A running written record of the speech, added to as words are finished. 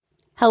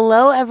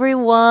Hello,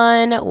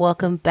 everyone.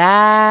 Welcome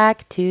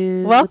back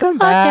to Welcome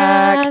the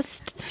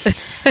podcast.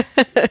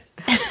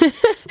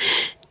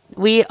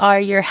 We are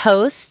your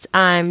hosts.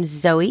 I'm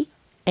Zoe,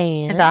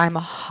 And I'm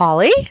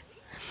Holly.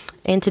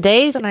 and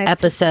today's Nice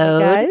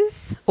episode,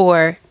 guys.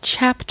 or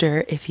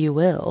chapter, if you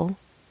will,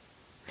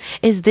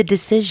 is the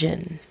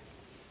decision.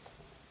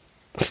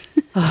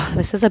 Oh,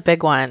 this is a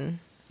big one.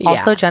 Yeah.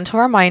 Also,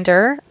 gentle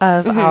reminder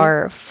of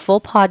our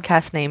full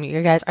podcast name.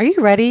 You guys, are you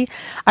ready?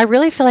 I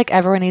really feel like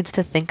everyone needs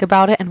to think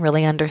about it and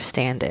really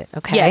understand it,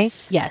 okay?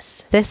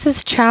 Yes. This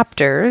is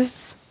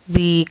Chapters,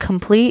 the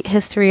complete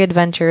history,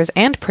 adventures,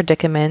 and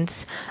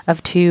predicaments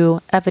of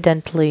two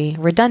evidently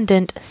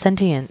redundant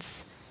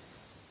sentients.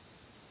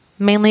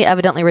 Mainly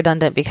evidently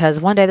redundant because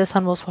one day the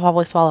sun will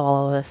probably swallow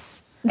all of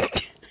us.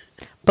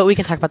 But we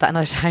can talk about that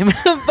another time.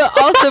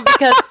 But also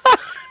because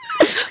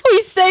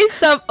we say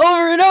stuff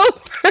over and over.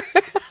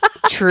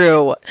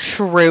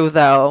 True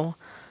though.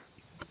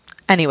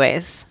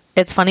 Anyways,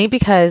 it's funny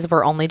because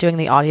we're only doing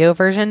the audio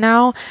version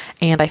now,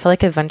 and I feel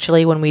like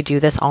eventually when we do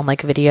this on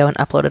like video and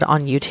upload it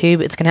on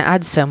YouTube, it's going to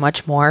add so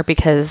much more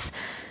because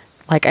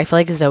like I feel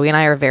like Zoe and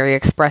I are very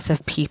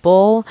expressive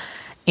people,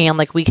 and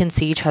like we can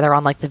see each other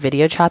on like the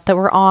video chat that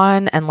we're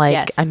on, and like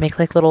Yes. I make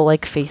like little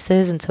like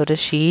faces, and so does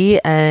she,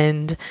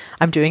 and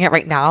I'm doing it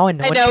right now, and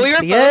no one can we were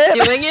see both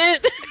it. doing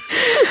it.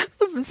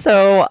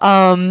 So,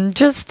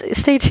 just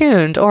stay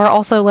tuned, or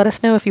also let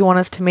us know if you want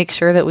us to make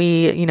sure that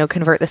we,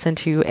 convert this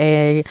into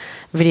a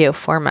video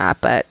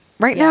format. But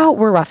right now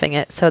we're roughing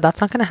it, so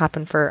that's not going to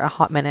happen for a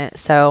hot minute.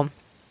 So,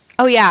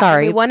 Oh yeah,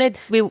 Sorry. We wanted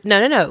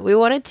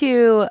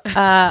to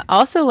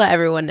also let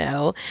everyone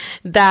know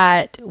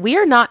that we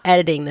are not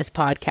editing this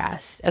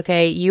podcast.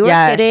 Okay, you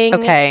are getting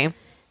okay.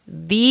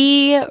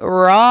 the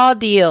raw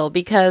deal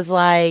because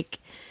like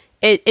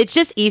it's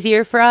just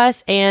easier for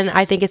us, and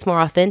I think it's more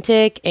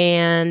authentic.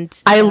 And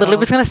I literally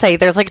was going to say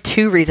there's like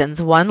two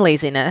reasons. One,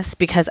 laziness,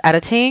 because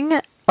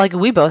editing, like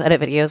we both edit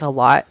videos a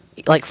lot,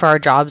 like for our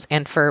jobs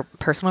and for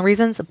personal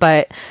reasons,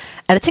 but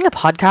editing a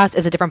podcast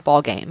is a different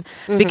ball game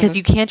because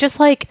you can't just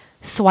like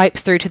swipe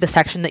through to the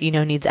section that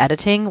needs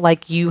editing.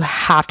 Like you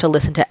have to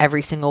listen to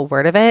every single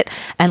word of it,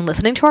 and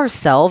listening to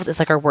ourselves is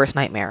like our worst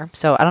nightmare.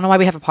 So I don't know why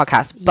we have a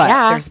podcast, but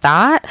there's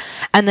that.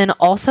 And then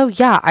also,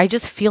 I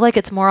just feel like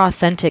it's more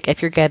authentic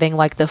if you're getting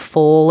like the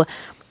full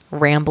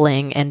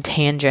rambling and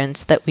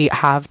tangents that we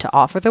have to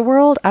offer the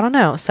world. I don't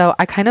know. So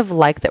I kind of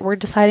like that we're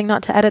deciding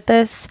not to edit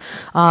this.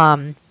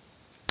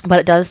 But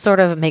it does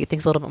sort of make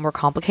things a little bit more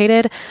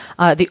complicated.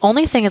 The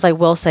only thing I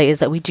will say is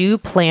that we do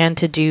plan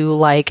to do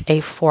like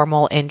a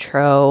formal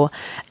intro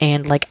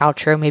and like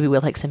outro, maybe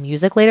with like some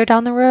music later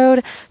down the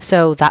road.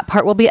 So that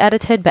part will be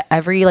edited, but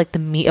the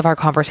meat of our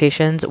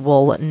conversations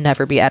will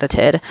never be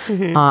edited.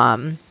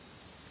 Unless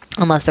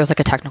there's like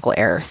a technical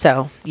error.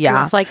 So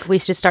yeah. it's like we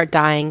should start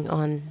dying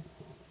on.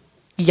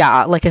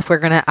 Yeah, like if we're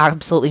going to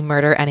absolutely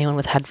murder anyone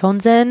with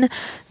headphones in,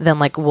 then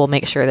like we'll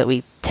make sure that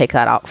we take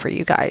that out for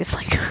you guys.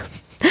 Like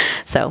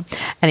so,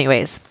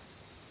 anyways.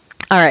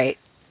 All right.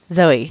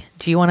 Zoe,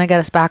 do you want to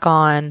get us back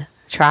on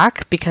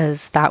track?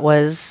 Because that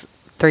was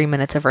 3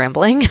 minutes of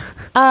rambling.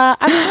 I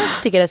would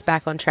love to get us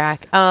back on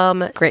track.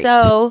 Great.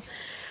 So,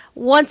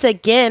 once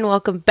again,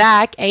 welcome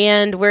back.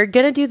 And we're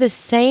going to do the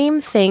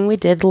same thing we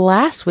did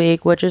last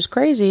week, which is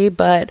crazy,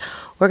 but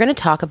we're going to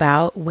talk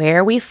about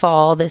where we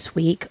fall this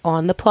week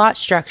on the plot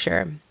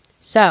structure.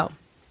 So,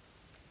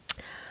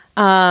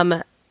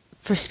 for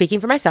speaking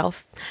for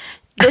myself,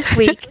 this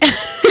week...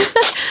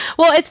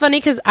 Well, it's funny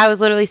because I was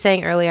literally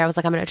saying earlier, I was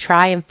like, I'm going to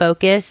try and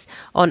focus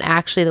on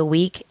actually the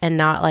week and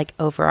not like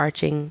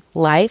overarching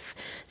life.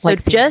 So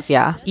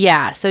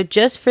Like So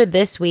just for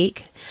this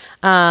week,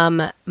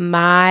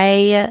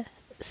 my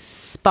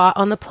spot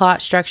on the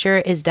plot structure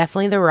is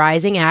definitely the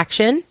rising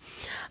action.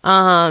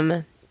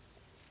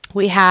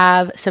 We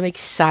have some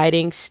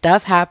exciting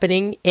stuff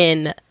happening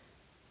in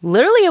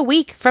literally a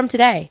week from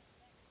today.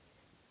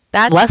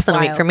 That's less than a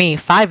week wild. for me.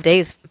 5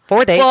 days,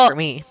 4 days Well, for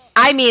me.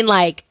 I mean,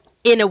 like,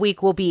 in a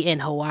week we'll be in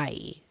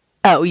Hawaii.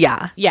 Oh,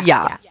 yeah.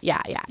 Yeah.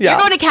 You're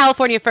going to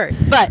California first,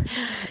 but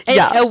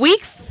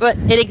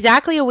in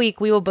exactly a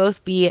week, we will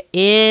both be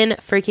in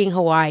freaking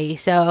Hawaii.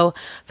 So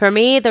for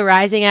me, the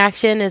rising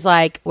action is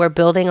like, we're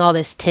building all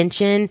this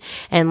tension,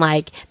 and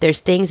like, there's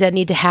things that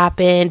need to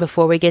happen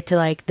before we get to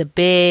like the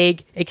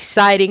big,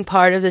 exciting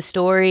part of the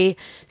story.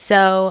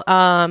 So,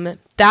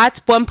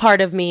 that's one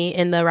part of me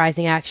in the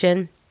rising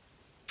action.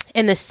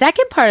 And the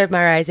second part of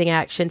my rising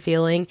action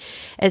feeling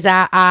is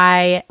that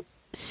I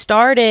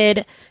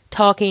started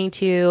talking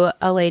to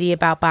a lady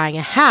about buying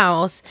a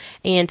house,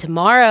 and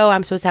tomorrow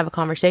I'm supposed to have a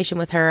conversation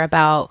with her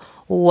about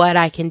what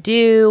I can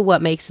do,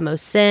 what makes the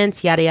most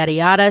sense, yada, yada,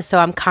 yada. So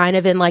I'm kind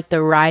of in like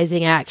the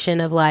rising action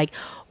of like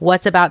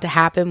what's about to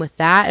happen with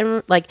that.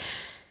 And like,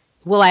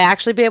 will I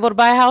actually be able to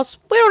buy a house?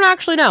 We don't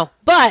actually know.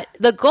 But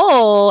the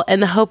goal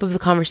and the hope of the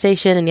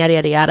conversation and yada,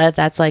 yada, yada,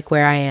 that's like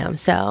where I am.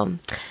 So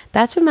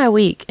that's been my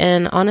week.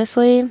 And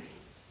honestly,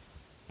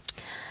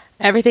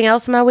 everything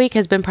else in my week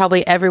has been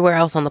probably everywhere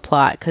else on the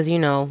plot because,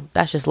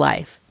 that's just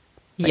life.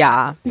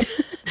 Yeah.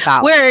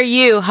 Where are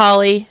you,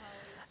 Holly?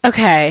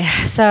 Okay,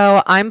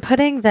 so I'm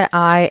putting that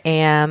I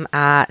am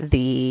at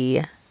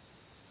the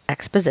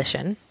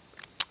exposition.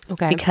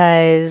 Okay.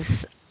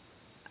 Because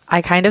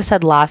I kind of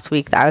said last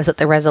week that I was at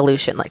the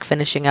resolution, like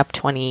finishing up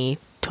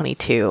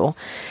 2022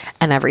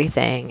 and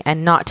everything,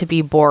 and not to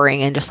be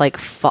boring and just like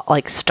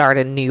start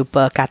a new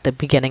book at the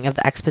beginning of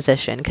the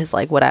exposition, because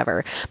like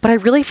whatever. But I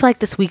really feel like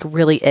this week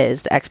really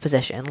is the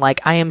exposition.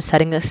 Like I am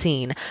setting the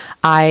scene.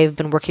 I've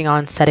been working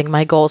on setting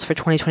my goals for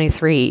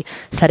 2023,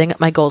 setting up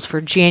my goals for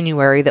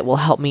January that will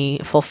help me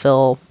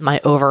fulfill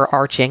my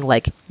overarching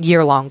like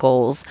year-long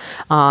goals.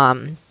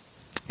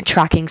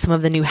 Tracking some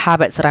of the new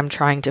habits that I'm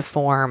trying to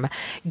form,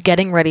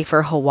 getting ready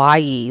for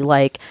Hawaii,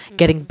 like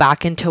getting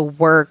back into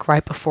work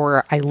right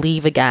before I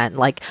leave again,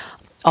 like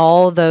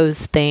all those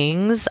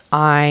things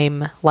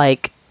I'm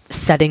like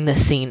setting the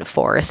scene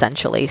for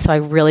essentially. So I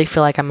really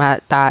feel like I'm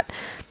at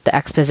the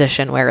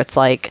exposition where it's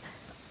like,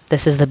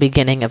 this is the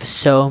beginning of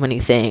so many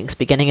things,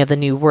 beginning of the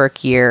new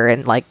work year.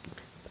 And like,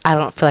 I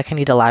don't feel like I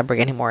need to elaborate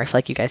anymore. I feel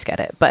like you guys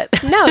get it, but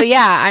no,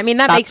 yeah. I mean,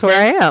 that that's makes sense.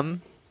 where I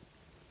am.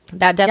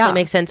 That definitely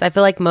makes sense. I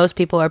feel like most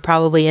people are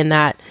probably in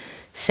that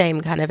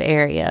same kind of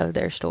area of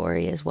their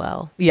story as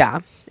well. Yeah,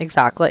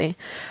 exactly.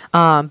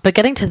 But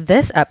getting to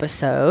this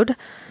episode,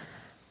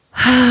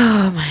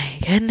 oh my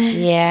goodness.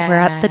 Yeah. We're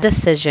at the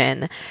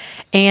decision.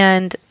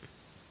 And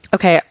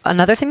okay,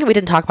 another thing that we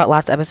didn't talk about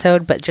last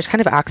episode, but just kind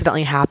of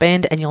accidentally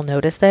happened, and you'll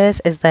notice this,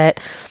 is that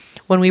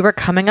when we were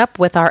coming up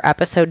with our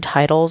episode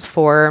titles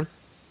for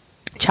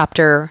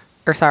for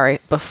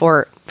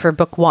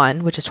book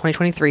 1, which is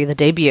 2023, the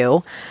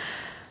debut,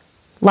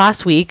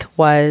 last week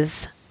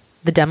was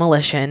the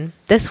demolition.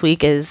 This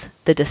week is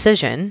the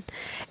decision.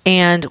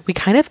 And we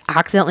kind of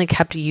accidentally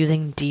kept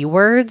using D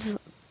words.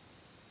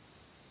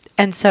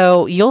 And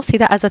so you'll see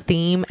that as a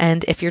theme.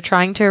 And if you're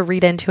trying to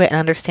read into it and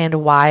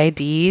understand why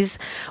D's,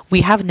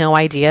 we have no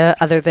idea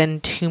other than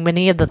too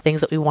many of the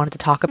things that we wanted to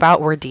talk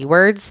about were D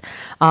words.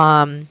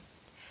 And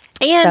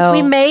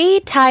we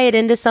may tie it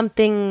into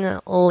something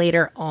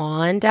later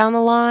on down the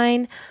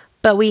line,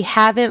 but we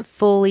haven't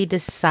fully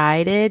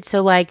decided.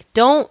 So like,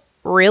 don't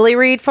really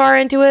read far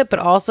into it, but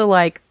also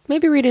like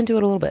maybe read into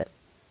it a little bit.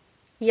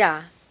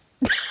 Yeah.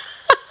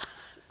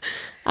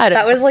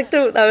 That was like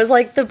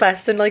the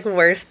best and like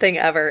worst thing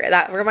ever.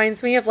 That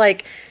reminds me of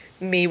like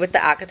me with the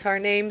ACOTAR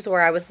names,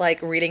 where I was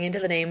like reading into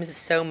the names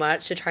so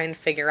much to try and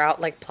figure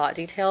out like plot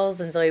details,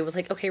 and Zoe was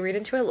like, okay, read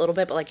into it a little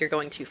bit, but like you're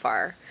going too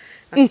far.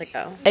 I was like,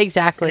 oh.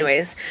 Exactly.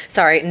 Anyways,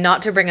 sorry,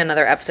 not to bring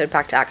another episode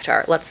back to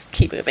ACOTAR. Let's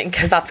keep moving,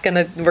 because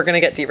we're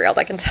gonna get derailed,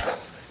 I can tell.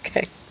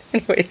 Okay.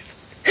 Anyways.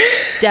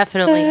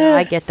 Definitely.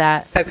 I get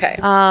that. Okay.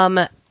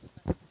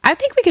 I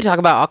think we could talk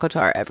about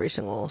ACOTAR every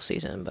single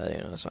season, but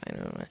it's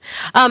fine.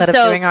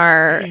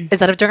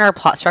 Instead of doing our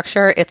plot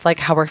structure, it's like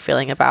how we're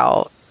feeling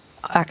about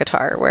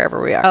ACOTAR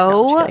wherever we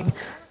are.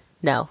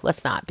 No,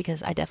 let's not,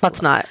 because I definitely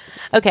let's not.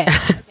 Okay.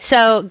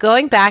 So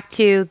going back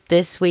to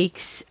this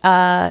week's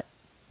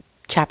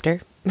chapter.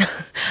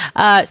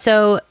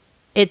 So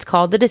it's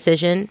called The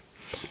Decision,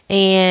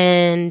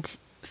 and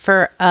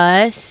for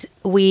us,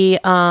 we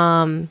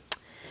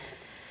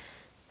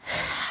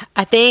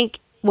I think,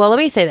 well, let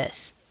me say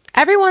this.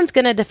 Everyone's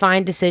going to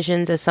define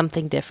decisions as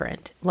something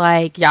different.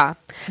 Like, yeah.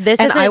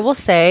 I will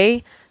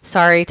say,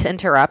 sorry to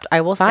interrupt.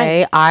 I will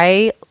say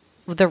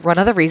one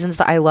of the reasons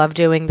that I love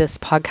doing this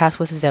podcast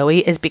with Zoe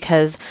is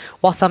because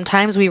while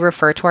sometimes we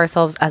refer to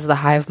ourselves as the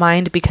hive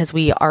mind because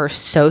we are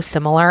so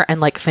similar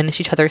and like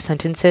finish each other's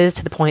sentences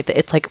to the point that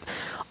it's like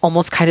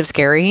almost kind of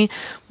scary,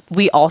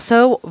 we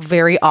also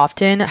very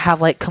often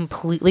have like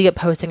completely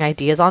opposing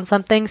ideas on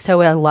something.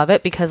 So I love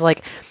it because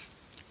like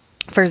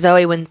for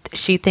Zoe, when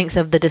she thinks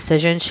of the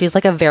decision, she's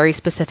like a very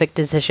specific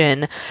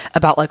decision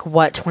about like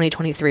what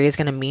 2023 is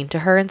going to mean to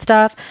her and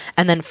stuff.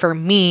 And then for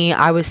me,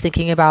 I was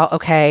thinking about,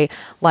 okay,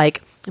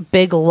 like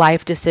big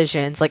life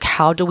decisions, like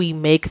how do we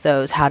make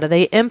those? How do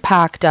they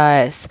impact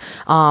us?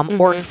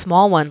 Or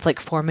small ones like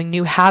forming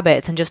new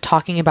habits and just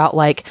talking about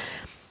like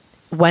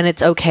when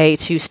it's okay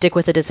to stick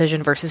with a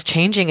decision versus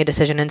changing a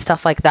decision and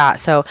stuff like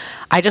that. So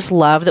I just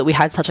love that we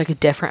had such like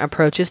different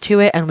approaches to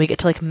it, and we get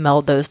to like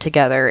meld those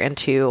together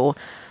into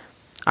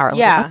our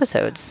little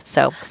episodes.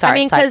 So sorry, I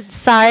mean, because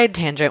side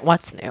tangent.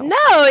 What's new?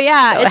 No,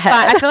 yeah, it's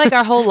fine. I feel like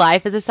our whole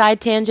life is a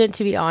side tangent,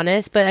 to be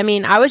honest. But I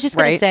mean, I was just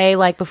gonna say,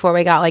 like, before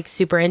we got like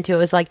super into it,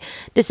 was like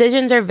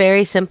decisions are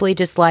very simply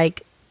just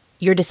like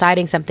you're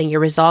deciding something,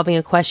 you're resolving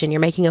a question, you're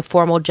making a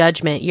formal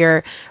judgment,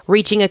 you're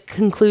reaching a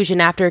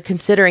conclusion after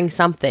considering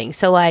something.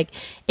 So like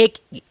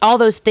all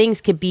those things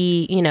could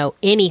be, you know,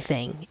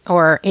 anything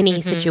or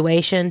any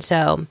situation.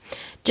 So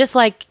just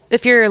like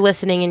if you're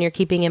listening and you're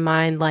keeping in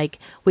mind, like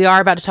we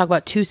are about to talk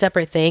about two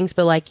separate things,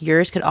 but like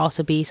yours could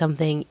also be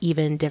something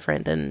even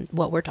different than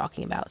what we're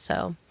talking about.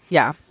 So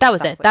yeah, that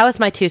was it. That was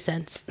my 2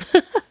 cents.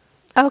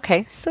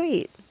 Okay,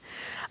 sweet.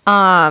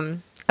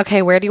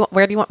 Okay, where do you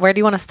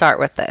want to start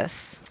with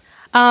this?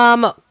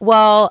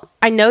 Well,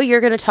 I know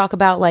you're going to talk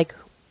about like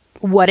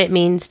what it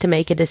means to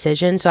make a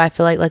decision. So I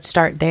feel like let's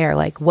start there.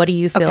 Like, what do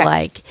you feel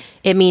like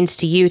it means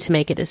to you to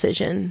make a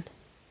decision?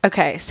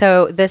 Okay,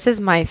 so this is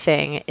my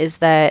thing, is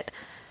that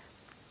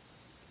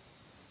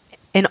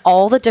in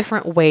all the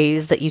different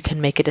ways that you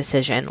can make a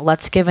decision,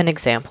 let's give an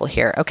example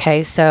here.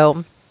 Okay,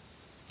 so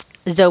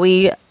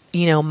Zoe,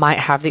 might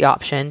have the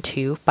option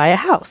to buy a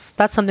house.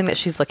 That's something that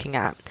she's looking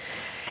at.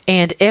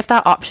 And if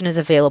that option is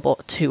available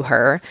to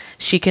her,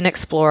 she can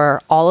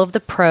explore all of the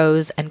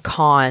pros and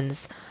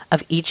cons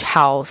of each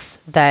house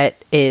that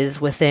is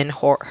within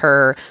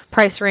her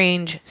price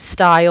range,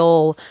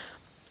 style,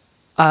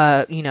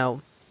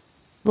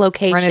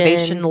 location,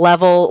 renovation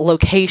level,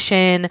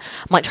 location.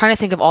 I'm like trying to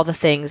think of all the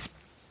things.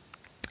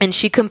 And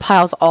she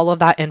compiles all of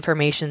that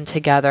information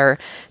together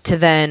to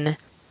then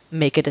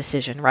make a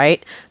decision,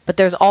 right? But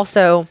there's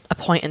also a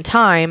point in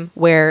time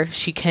where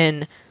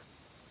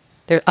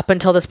up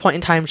until this point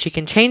in time, she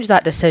can change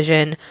that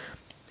decision,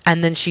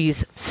 and then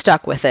she's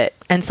stuck with it.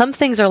 And some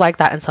things are like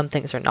that and some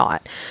things are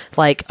not.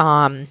 Like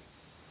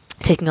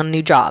taking on a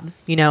new job.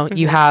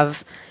 You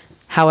have,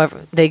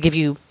 however, they give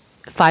you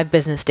 5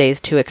 business days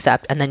to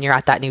accept, and then you're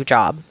at that new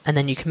job. And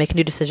then you can make a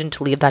new decision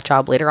to leave that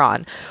job later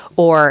on.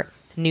 Or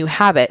new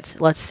habits.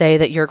 Let's say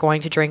that you're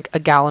going to drink a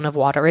gallon of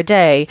water a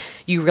day.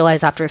 You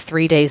realize after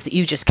 3 days that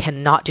you just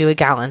cannot do a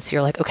gallon. So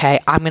you're like, okay,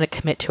 I'm going to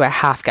commit to a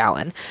half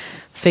gallon.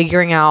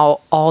 Figuring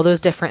out all those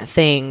different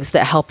things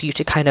that help you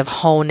to kind of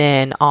hone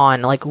in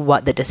on like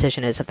what the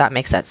decision is, if that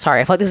makes sense.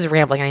 Sorry, I feel like this is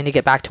rambling. I need to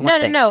get back to one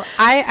thing. No.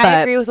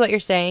 I agree with what you're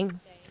saying.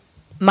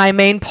 My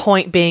main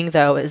point being,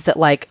 though, is that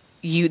like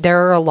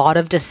there are a lot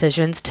of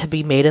decisions to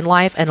be made in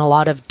life and a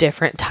lot of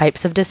different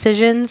types of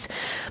decisions,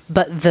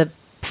 but the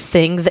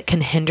thing that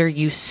can hinder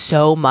you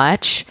so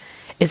much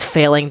is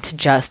failing to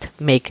just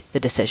make the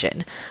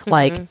decision.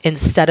 Like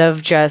instead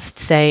of just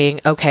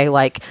saying, okay,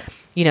 like,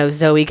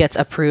 Zoe gets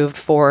approved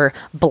for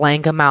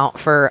blank amount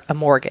for a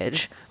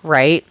mortgage,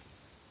 right?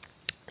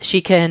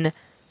 She can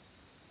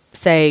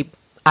say,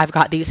 I've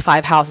got these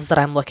 5 houses that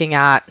I'm looking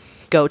at,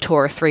 go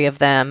tour 3 of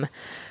them,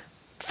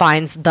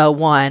 finds the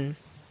one,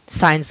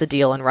 signs the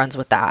deal, and runs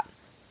with that.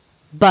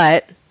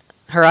 But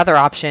her other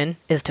option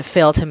is to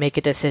fail to make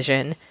a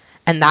decision,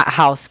 and that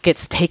house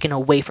gets taken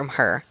away from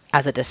her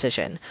as a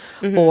decision.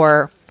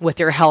 Or with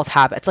your health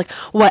habits, like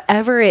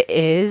whatever it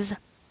is,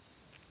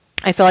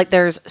 I feel like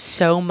there's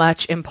so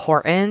much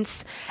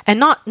importance, and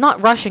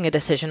not rushing a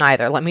decision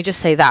either. Let me just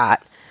say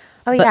that.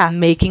 But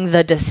making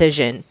the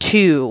decision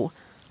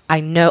I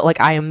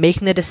am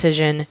making the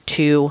decision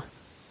to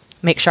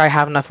make sure I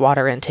have enough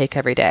water intake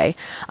every day.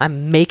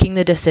 I'm making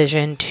the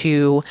decision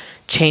to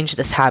change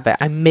this habit.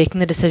 I'm making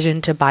the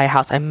decision to buy a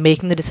house. I'm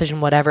making the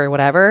decision,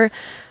 whatever.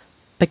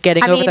 But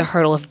getting over the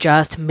hurdle of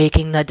just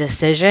making the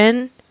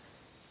decision,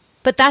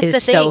 but that's is the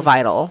thing. So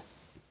vital.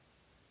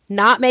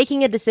 Not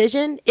making a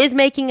decision is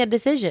making a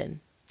decision.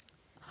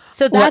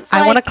 So that's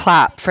I want to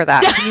clap for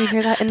that. Can you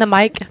hear that in the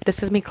mic?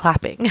 This is me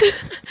clapping.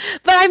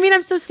 But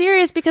I'm so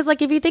serious because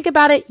like, if you think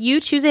about it, you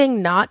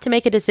choosing not to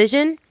make a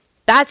decision,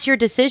 that's your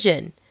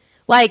decision.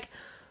 Like,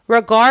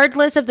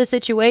 regardless of the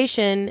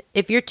situation,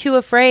 if you're too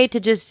afraid to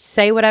just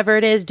say whatever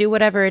it is, do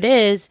whatever it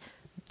is,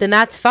 then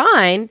that's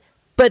fine.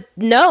 But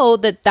know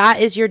that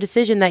is your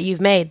decision that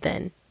you've made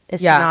then.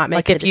 Is to not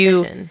make a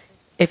decision.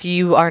 If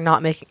you are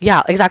not making,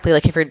 exactly.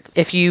 Like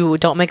if you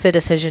don't make the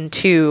decision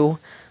to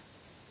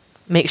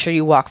make sure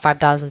you walk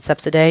 5,000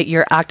 steps a day,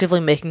 you're actively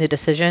making the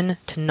decision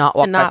to not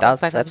walk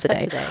 5,000 steps a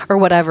day or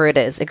whatever it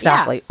is.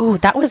 Exactly. Yeah. Ooh,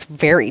 that was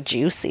very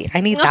juicy.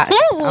 I need that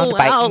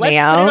soundbite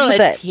now. Let's put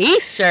it on a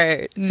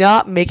t-shirt.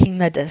 Not making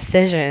the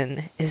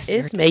decision is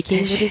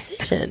making the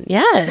decision.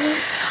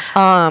 Yes.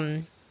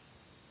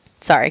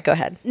 Sorry, go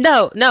ahead.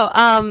 No,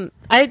 go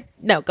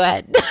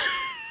ahead.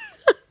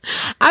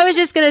 I was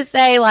just going to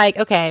say, like,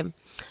 okay,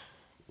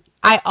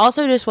 I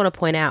also just want to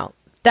point out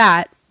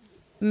that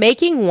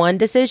making one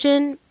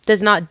decision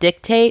does not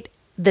dictate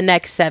the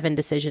next 7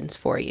 decisions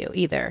for you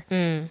either.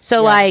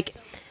 Like,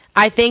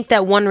 I think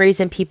that one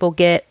reason people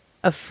get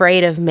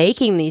afraid of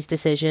making these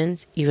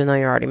decisions, even though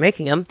you're already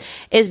making them,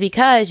 is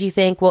because you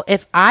think, well,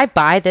 if I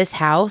buy this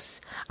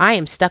house, I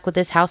am stuck with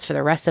this house for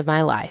the rest of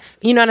my life.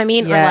 You know what I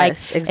mean? Yes, or like,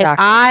 exactly. If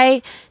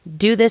I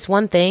do this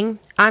one thing,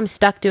 I'm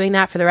stuck doing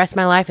that for the rest of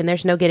my life and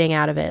there's no getting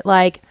out of it.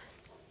 Like,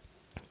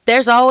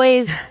 there's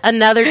always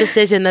another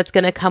decision that's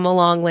going to come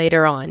along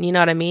later on. You know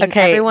what I mean?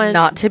 Okay,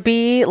 not to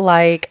be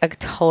like a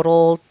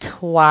total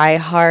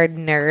twihard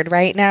nerd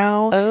right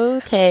now.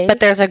 Okay. But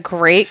there's a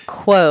great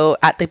quote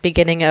at the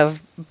beginning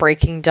of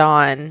Breaking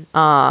Dawn,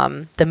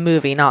 the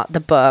movie, not the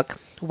book,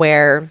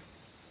 where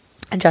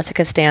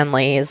Jessica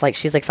Stanley is like,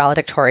 she's like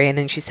valedictorian,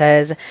 and she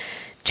says,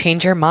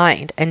 change your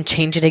mind and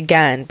change it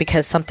again,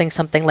 because something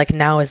like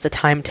now is the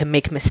time to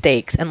make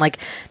mistakes. And like,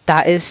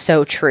 that is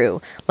so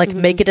true. Like,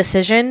 make a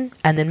decision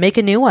and then make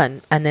a new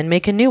one and then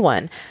make a new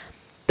one.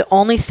 The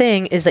only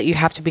thing is that you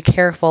have to be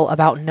careful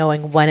about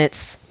knowing when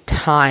it's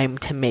time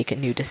to make a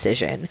new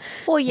decision.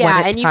 Well,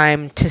 yeah, when it's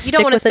time to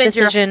stick with the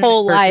decision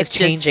versus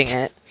changing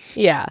it.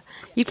 Yeah,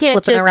 you can't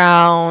flipping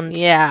around.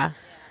 Yeah,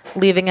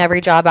 leaving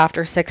every job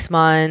after 6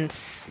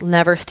 months,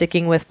 never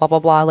sticking with blah, blah,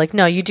 blah. Like,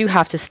 no, you do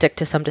have to stick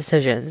to some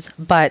decisions,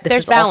 but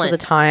this is also the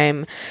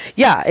time.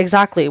 Yeah,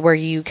 exactly. Where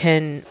you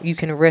can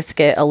risk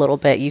it a little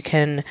bit. You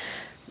can,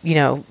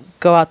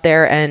 go out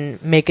there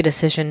and make a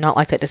decision, not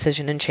like that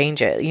decision, and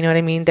change it. You know what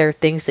I mean? There are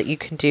things that you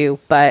can do,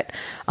 but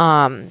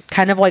kind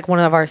of like one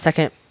of our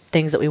second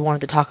things that we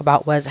wanted to talk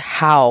about was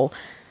how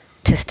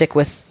to stick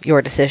with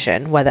your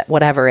decision,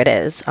 whatever it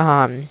is.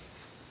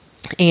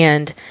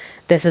 And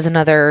this is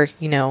another,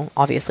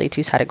 obviously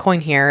two-sided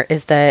coin here,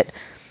 is that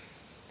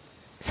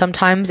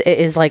sometimes it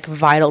is like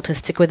vital to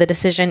stick with a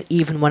decision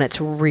even when it's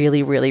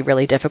really, really,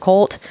 really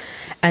difficult.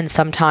 And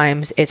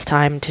sometimes it's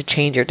time to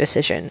change your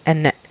decision,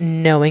 and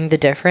knowing the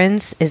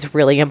difference is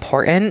really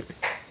important.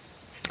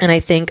 And I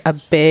think a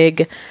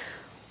big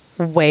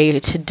way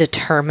to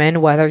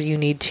determine whether you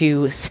need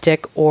to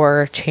stick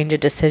or change a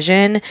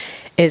decision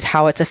is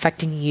how it's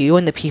affecting you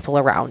and the people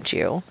around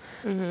you.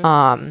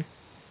 Mm-hmm.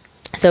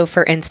 So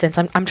for instance,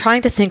 I'm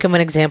trying to think of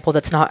an example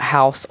that's not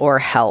house or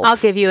health. I'll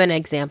give you an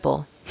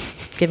example.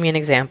 Give me an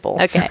example.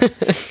 Okay.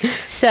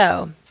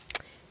 So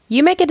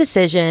you make a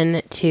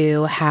decision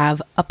to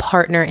have a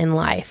partner in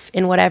life,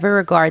 in whatever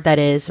regard that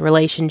is,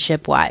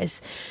 relationship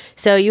wise.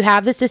 So you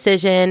have this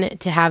decision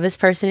to have this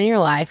person in your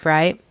life,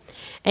 right?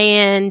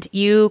 And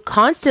you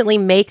constantly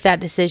make that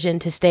decision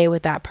to stay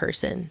with that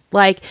person.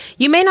 Like,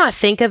 you may not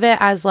think of it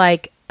as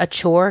like a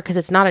chore, because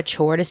it's not a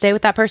chore to stay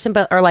with that person,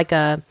 but, or like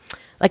an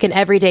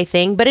everyday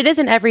thing, but it is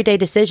an everyday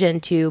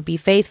decision to be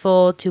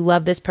faithful, to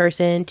love this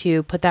person,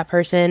 to put that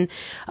person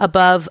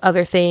above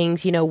other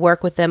things,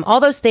 work with them.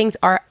 All those things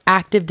are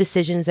active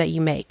decisions that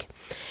you make.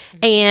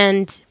 Mm-hmm.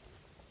 And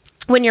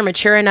when you're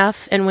mature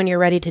enough and when you're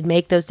ready to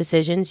make those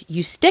decisions,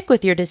 you stick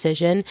with your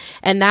decision.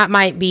 And that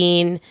might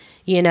mean,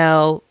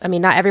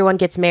 not everyone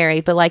gets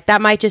married, but like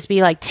that might just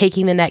be like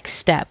taking the next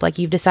step. Like,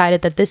 you've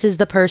decided that this is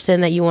the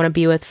person that you want to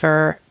be with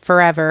for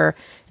forever,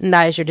 and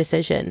that is your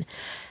decision.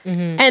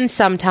 Mm-hmm. And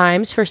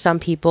sometimes for some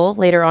people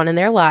later on in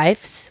their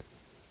lives,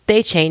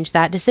 they change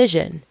that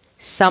decision.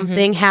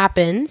 Something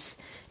happens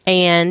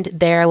and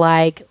they're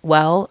like,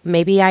 well,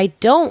 maybe I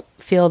don't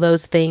feel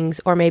those things,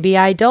 or maybe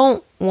I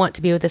don't want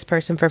to be with this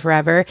person for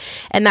forever.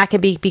 And that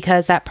could be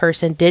because that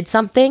person did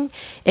something.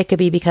 It could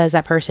be because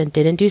that person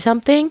didn't do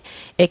something.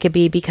 It could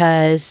be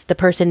because the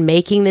person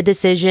making the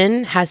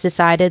decision has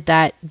decided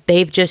that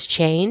they've just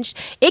changed.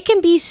 It can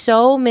be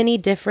so many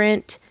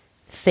different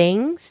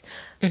things.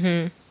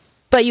 Mm-hmm.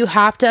 But you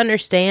have to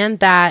understand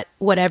that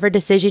whatever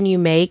decision you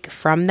make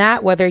from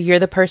that, whether you're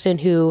the person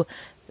who,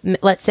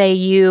 let's say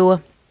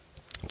you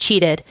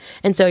cheated,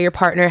 and so your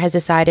partner has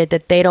decided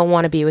that they don't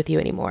want to be with you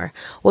anymore.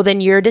 Well,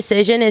 then your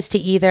decision is to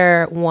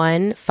either,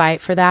 one,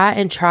 fight for that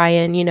and try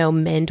and,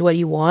 mend what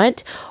you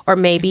want, or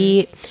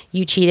maybe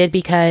you cheated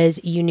because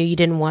you knew you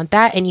didn't want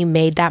that and you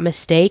made that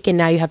mistake, and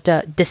now you have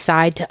to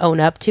decide to own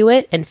up to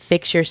it and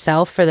fix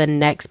yourself for the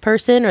next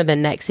person or the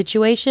next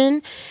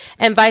situation.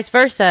 And vice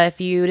versa, if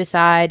you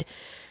decide,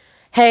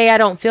 hey, I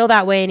don't feel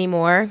that way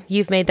anymore,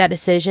 you've made that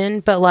decision,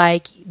 but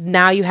like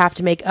now you have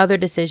to make other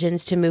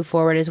decisions to move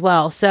forward as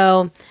well.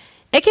 So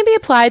it can be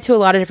applied to a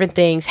lot of different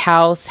things: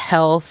 house,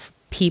 health,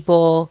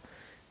 people,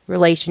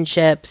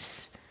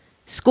 relationships,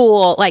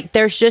 school. Like,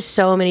 there's just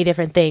so many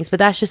different things, but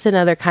that's just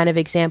another kind of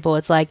example.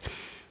 It's like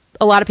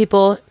a lot of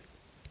people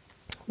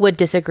would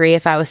disagree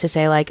if I was to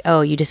say like,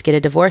 oh, you just get a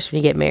divorce when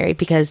you get married,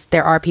 because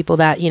there are people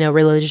that,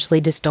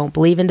 religiously just don't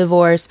believe in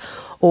divorce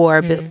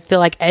or feel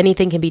like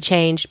anything can be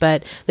changed.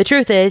 But the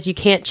truth is, you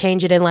can't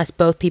change it unless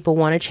both people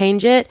want to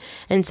change it.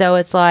 And so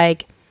it's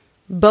like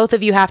both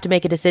of you have to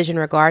make a decision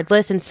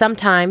regardless. And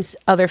sometimes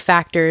other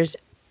factors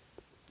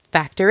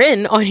factor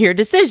in on your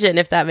decision,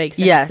 if that makes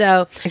sense. Yeah,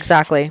 so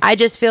exactly. I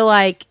just feel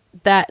like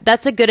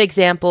that's a good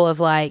example of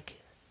like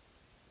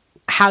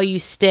how you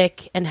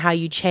stick and how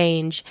you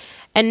change.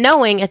 And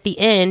knowing at the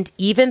end,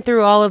 even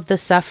through all of the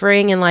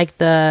suffering and like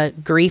the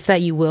grief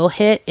that you will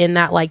hit in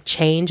that like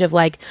change of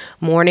like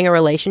mourning a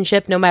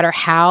relationship, no matter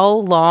how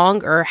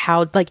long or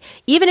how, like,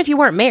 even if you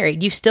weren't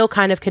married, you still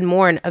kind of can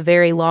mourn a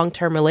very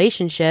long-term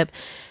relationship.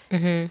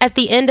 Mm-hmm. At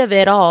the end of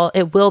it all,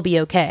 it will be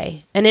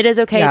okay. And it is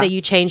okay that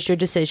you changed your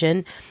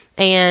decision.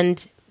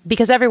 And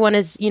because everyone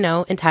is,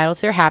 entitled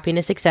to their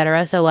happiness,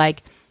 etc. So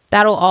like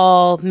that'll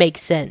all make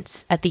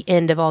sense at the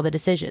end of all the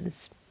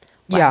decisions.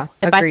 Wow. Yeah.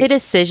 If agreed. I say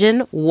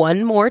decision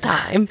one more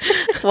time.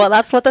 Well,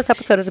 that's what this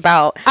episode is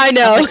about. I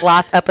know. Like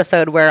last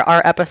episode, where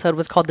our episode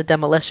was called The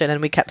Demolition,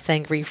 and we kept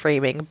saying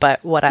reframing,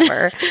 but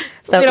whatever.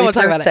 So we don't want to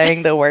talk about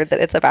saying the word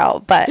that it's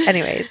about. But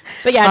anyways.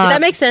 But yeah, did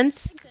that make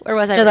sense? Or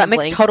was I No, that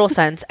makes total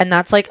sense. And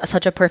that's like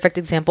such a perfect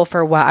example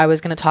for what I was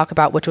going to talk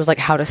about, which was like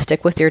how to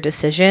stick with your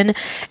decision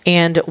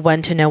and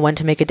when to know when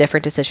to make a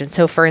different decision.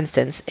 So for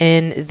instance,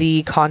 in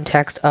the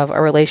context of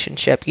a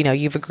relationship,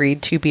 you've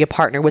agreed to be a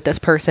partner with this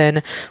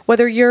person,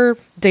 whether you're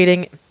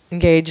dating,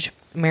 engaged,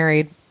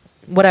 married,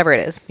 whatever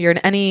it is, you're in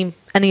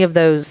any of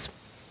those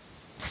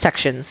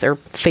sections or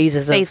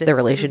phases. Of the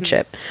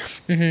relationship.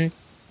 Mm-hmm.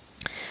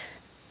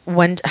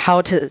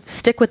 How to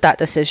stick with that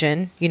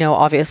decision,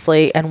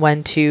 obviously, and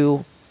when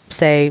to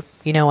say,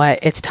 you know what,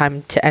 it's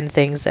time to end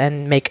things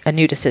and make a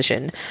new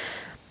decision.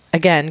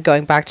 Again,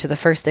 going back to the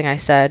first thing I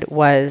said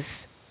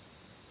was,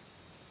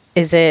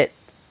 is it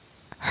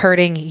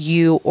hurting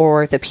you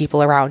or the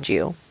people around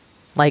you?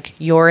 Like,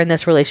 you're in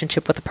this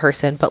relationship with a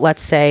person, but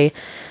let's say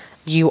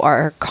you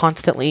are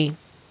constantly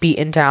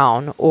beaten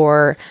down,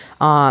 or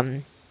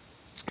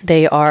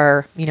they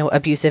are,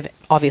 abusive,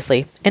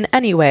 obviously, in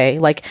any way.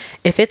 Like,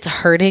 if it's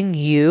hurting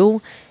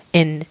you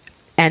in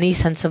any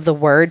sense of the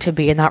word to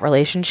be in that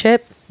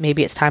relationship,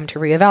 maybe it's time to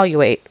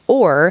reevaluate.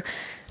 Or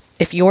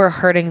if you're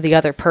hurting the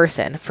other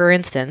person, for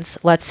instance,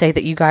 let's say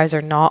that you guys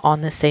are not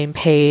on the same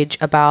page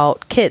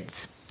about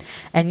kids,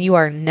 and you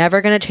are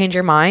never going to change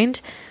your mind,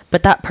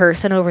 but that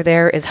person over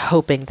there is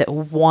hoping that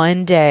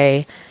one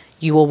day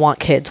you will want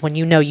kids when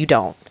you know you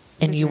don't,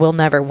 and you will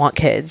never want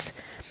kids.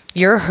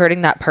 You're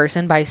hurting that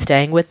person by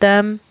staying with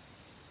them,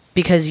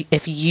 because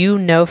if you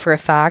know for a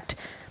fact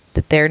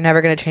that they're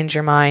never going to change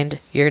your mind,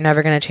 you're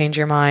never going to change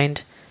your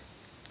mind,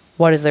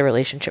 what is the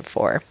relationship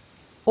for?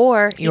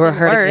 Or you're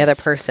hurting the other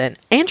person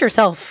and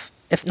yourself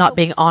if not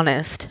being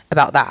honest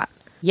about that.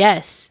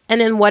 Yes. And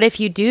then what if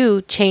you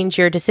do change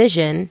your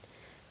decision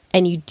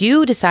and you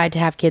do decide to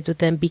have kids with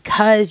them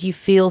because you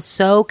feel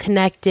so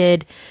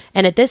connected?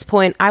 And at this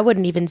point, I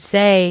wouldn't even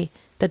say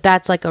that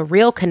that's like a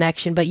real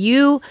connection, but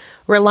you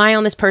rely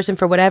on this person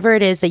for whatever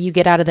it is that you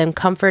get out of them,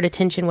 comfort,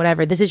 attention,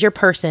 whatever. This is your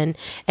person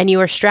and you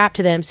are strapped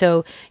to them.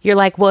 So you're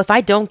like, well, if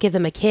I don't give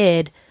them a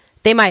kid,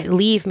 they might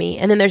leave me.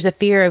 And then there's a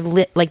fear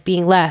of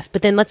being left.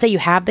 But then let's say you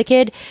have the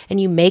kid and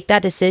you make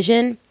that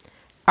decision.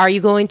 Are you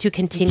going to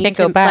continue you can't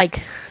go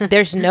back?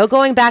 There's no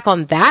going back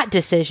on that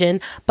decision.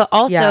 But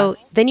also,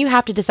 then you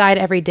have to decide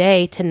every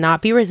day to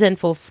not be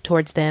resentful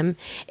towards them.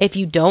 If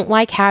you don't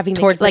like having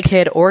towards the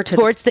kid or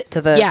towards the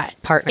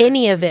partner,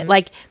 any of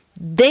it,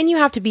 then you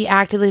have to be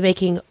actively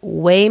making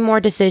way more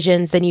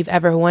decisions than you've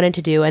ever wanted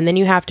to do. And then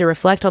you have to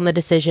reflect on the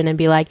decision and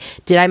be like,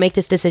 did I make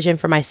this decision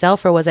for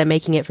myself or was I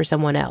making it for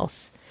someone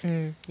else?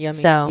 Yummy.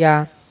 So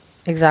yeah,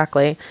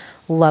 exactly.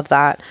 Love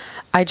that.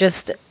 I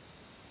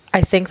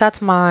think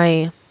that's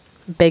my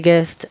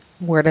biggest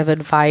word of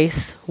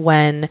advice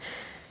when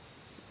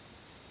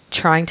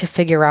trying to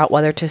figure out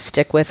whether to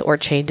stick with or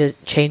change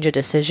a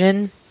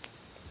decision.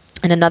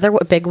 And another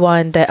big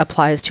one that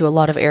applies to a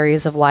lot of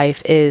areas of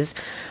life is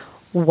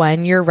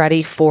when you're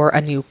ready for a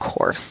new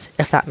course,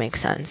 if that makes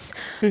sense.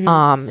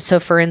 So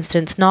for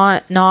instance,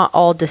 not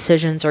all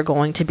decisions are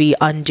going to be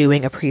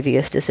undoing a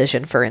previous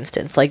decision. For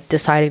instance, like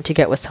deciding to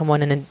get with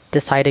someone and then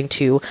deciding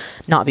to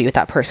not be with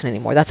that person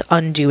anymore. That's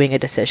undoing a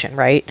decision,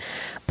 right?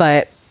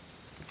 But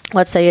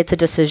let's say it's a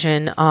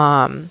decision.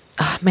 Man,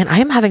 I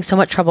am having so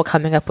much trouble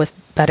coming up with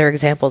better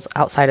examples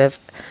outside of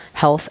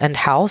health and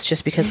house,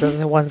 just because those are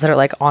the ones that are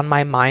like on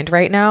my mind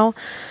right now.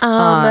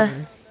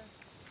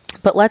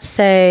 But let's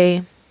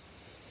say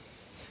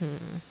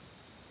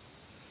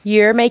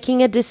you're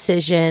making a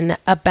decision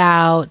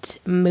about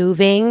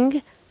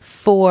moving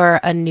for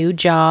a new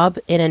job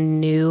in a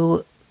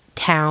new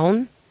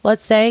town,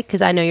 let's say,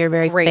 because I know you're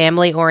very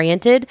family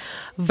oriented,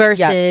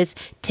 versus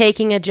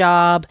taking a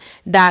job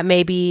that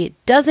maybe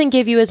doesn't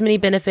give you as many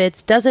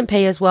benefits, doesn't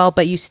pay as well,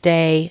 but you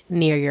stay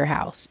near your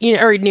house,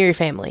 or near your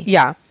family.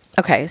 Yeah.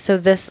 Okay. So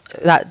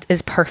that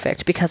is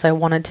perfect, because I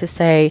wanted to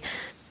say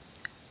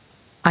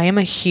I am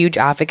a huge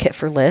advocate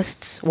for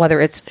lists,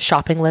 whether it's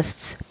shopping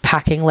lists,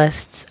 packing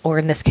lists, or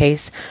in this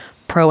case,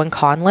 pro and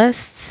con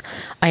lists.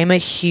 I am a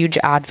huge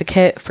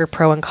advocate for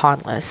pro and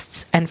con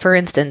lists. And for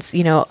instance,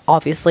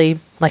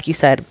 obviously, like you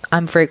said,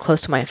 I'm very close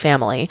to my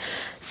family.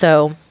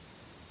 So,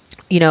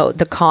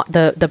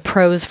 the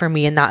pros for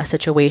me in that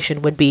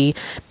situation would be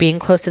being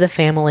close to the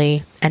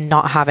family and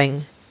not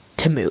having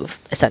to move,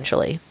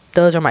 essentially.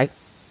 Those are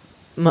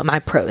my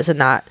pros in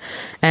that.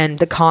 And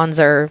the cons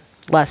are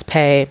less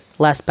pay,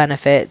 less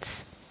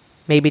benefits,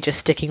 maybe just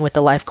sticking with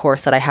the life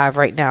course that I have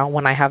right now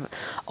when I have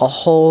a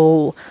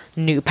whole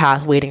new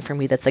path waiting for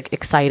me that's like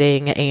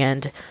exciting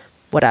and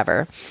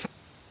whatever.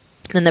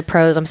 And the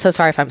pros, I'm so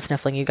sorry if I'm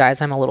sniffling, you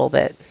guys. I'm a little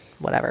bit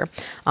whatever.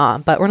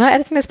 But we're not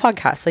editing this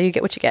podcast, so you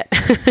get what you get.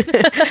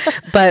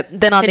 But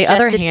then on the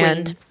other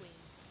hand,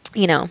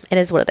 it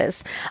is what it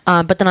is.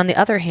 But then on the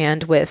other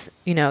hand, with,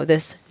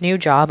 this new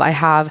job, I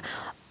have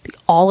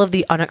all of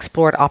the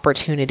unexplored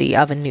opportunity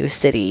of a new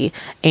city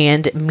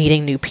and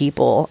meeting new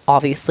people,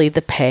 obviously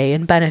the pay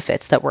and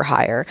benefits that were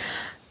higher.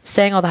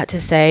 Saying all that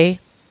to say,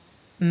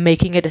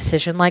 making a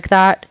decision like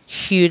that,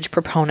 huge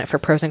proponent for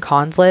pros and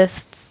cons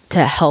lists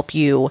to help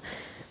you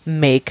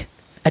make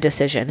a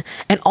decision.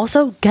 And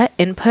also get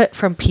input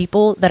from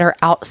people that are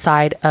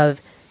outside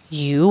of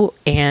you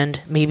and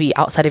maybe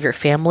outside of your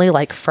family,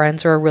 like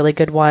friends are a really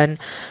good one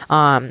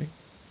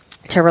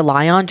to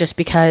rely on, just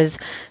because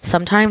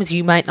sometimes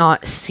you might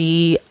not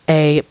see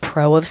a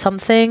pro of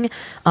something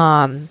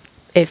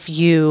if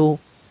you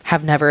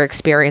have never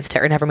experienced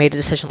it or never made a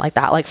decision like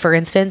that. Like for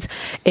instance,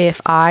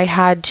 if I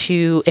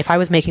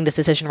was making this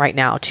decision right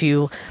now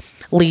to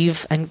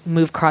leave and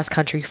move cross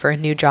country for a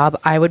new job,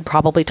 I would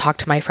probably talk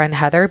to my friend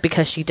Heather,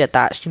 because she did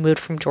that. She moved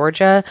from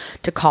Georgia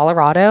to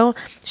Colorado.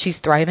 She's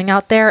thriving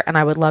out there, and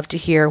I would love to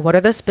hear what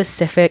are the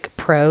specific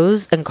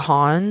pros and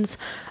cons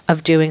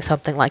of doing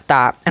something like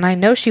that. And I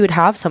know she would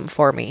have some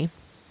for me.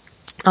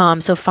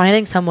 So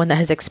finding someone that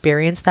has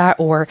experienced that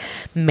or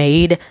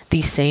made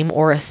the same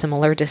or a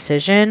similar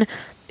decision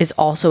is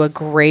also a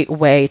great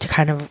way to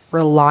kind of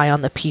rely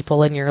on the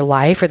people in your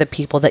life or the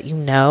people that you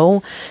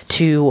know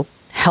to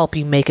help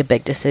you make a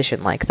big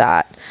decision like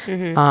that.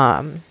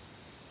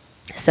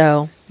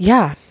 So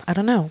yeah, I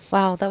don't know.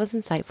 Wow, that was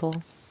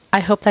insightful. I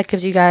hope that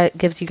gives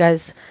you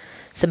guys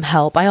some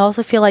help. I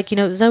also feel like,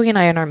 Zoe and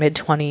I are in our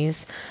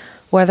mid-20s,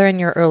 whether in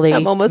your early,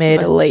 I'm almost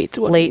in my late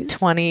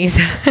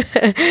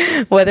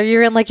 20s, whether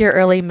you're in like your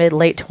early, mid,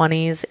 late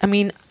 20s. I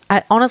mean,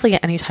 honestly,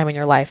 at any time in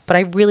your life, but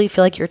I really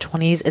feel like your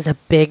 20s is a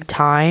big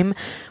time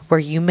where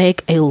you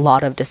make a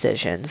lot of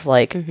decisions.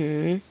 Like,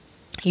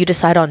 you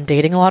decide on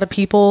dating a lot of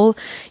people,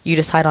 you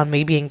decide on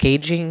maybe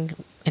getting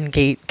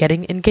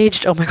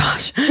engaged, oh my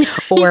gosh,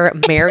 or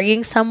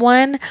marrying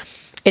someone.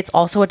 It's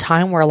also a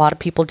time where a lot of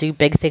people do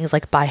big things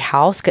like buy a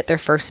house, get their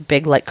first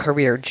big like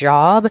career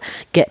job,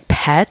 get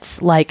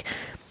pets. Like,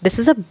 this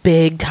is a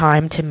big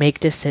time to make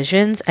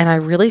decisions, and I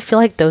really feel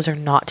like those are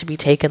not to be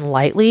taken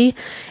lightly.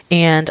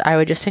 And I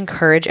would just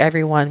encourage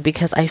everyone,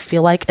 because I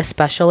feel like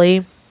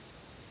especially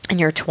in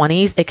your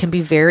 20s, it can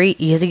be very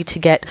easy to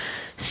get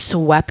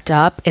swept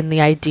up in the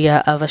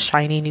idea of a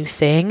shiny new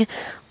thing.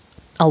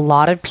 A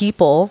lot of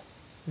people,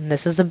 and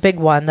this is a big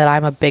one that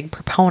I'm a big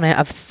proponent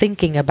of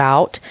thinking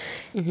about,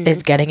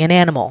 is getting an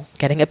animal,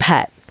 getting a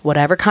pet,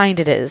 whatever kind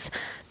it is.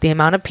 The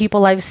amount of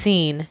people I've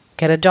seen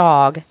get a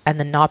dog and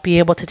then not be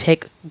able to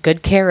take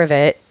good care of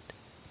it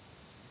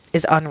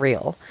is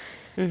unreal.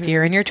 If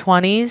you're in your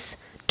 20s,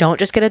 don't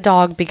just get a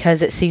dog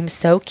because it seems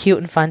so cute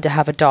and fun to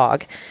have a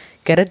dog.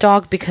 Get a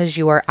dog because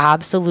you are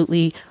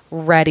absolutely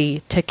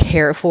ready to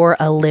care for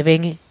a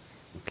living,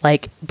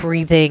 like,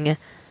 breathing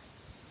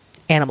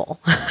animal.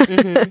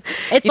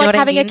 It's like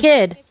having a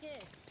kid.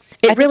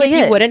 It really is.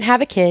 If you wouldn't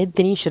have a kid,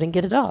 then you shouldn't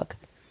get a dog.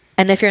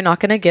 And if you're not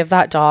going to give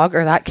that dog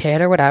or that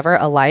kid or whatever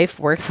a life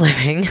worth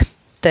living,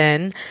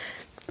 then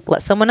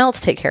let someone else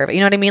take care of it. You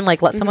know what I mean?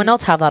 Like, let someone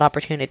else have that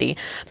opportunity.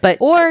 But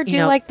or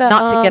do like the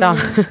not to get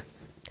on.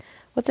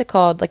 What's it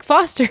called? Like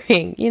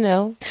fostering,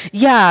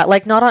 Yeah,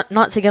 like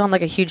not to get on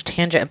like a huge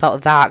tangent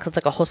about that, because it's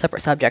like a whole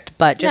separate subject.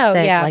 But just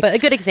saying, like, but a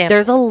good example.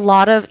 There's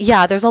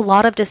a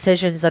lot of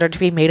decisions that are to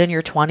be made in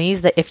your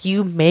 20s that if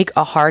you make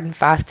a hard and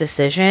fast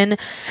decision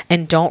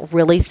and don't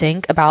really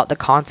think about the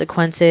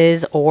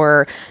consequences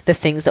or the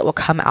things that will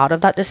come out of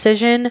that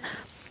decision,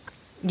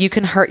 you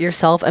can hurt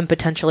yourself and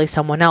potentially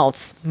someone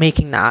else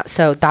making that.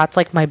 So that's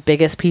like my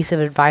biggest piece of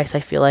advice,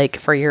 I feel like,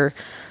 for your...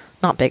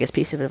 Not biggest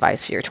piece of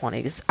advice for your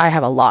 20s. I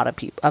have a lot of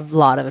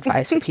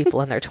advice for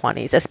people in their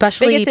 20s,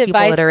 especially biggest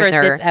people that are in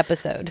their this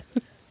episode.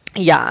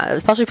 Yeah,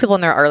 especially people in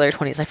their earlier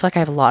 20s. I feel like I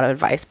have a lot of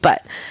advice,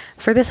 but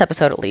for this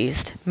episode at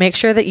least, make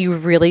sure that you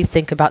really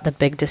think about the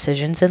big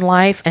decisions in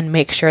life and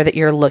make sure that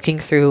you're looking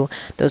through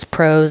those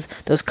pros,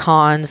 those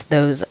cons,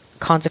 those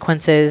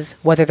consequences,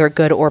 whether they're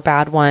good or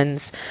bad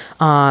ones,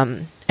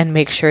 and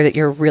make sure that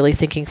you're really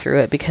thinking through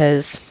it,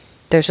 because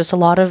there's just a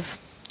lot of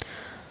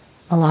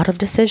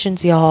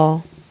decisions,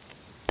 y'all,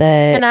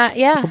 that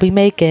we'll be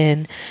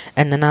making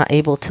and they're not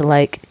able to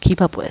like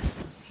keep up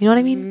with. You know what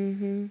I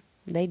mean?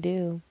 They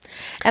do.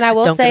 And I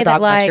will Don't say get a dog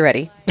that, like, you're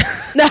ready.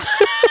 No,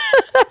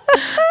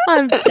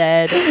 I'm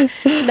dead.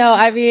 No,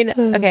 I mean,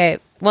 okay.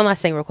 One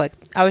last thing real quick.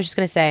 I was just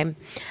going to say,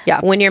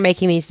 when you're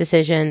making these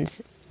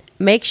decisions,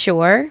 make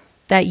sure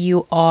that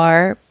you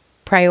are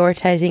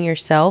prioritizing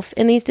yourself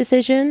in these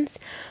decisions,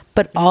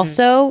 but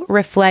also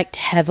reflect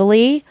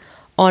heavily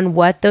on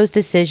what those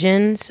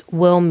decisions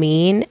will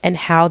mean and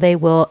how they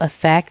will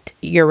affect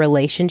your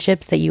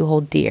relationships that you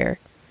hold dear.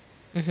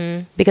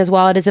 Because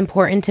while it is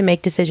important to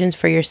make decisions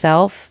for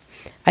yourself,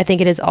 I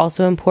think it is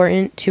also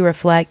important to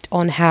reflect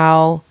on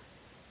how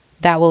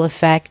that will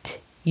affect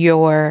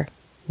your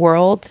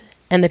world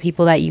and the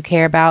people that you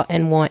care about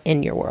and want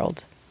in your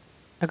world.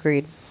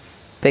 Agreed.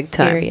 Big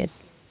time. Period.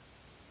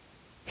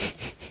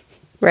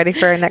 Ready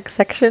for our next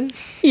section?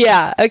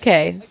 Yeah.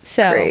 Okay.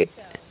 So, great.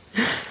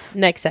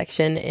 Next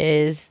section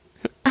is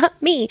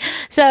me.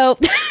 So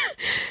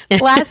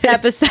last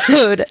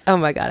episode, oh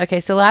my God. Okay.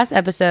 So last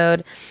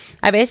episode,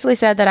 I basically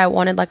said that I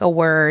wanted like a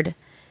word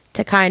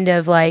to kind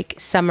of like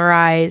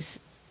summarize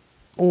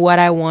what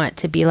I want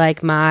to be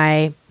like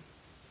my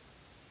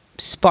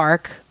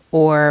spark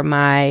or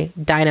my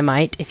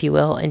dynamite, if you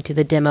will, into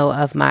the demo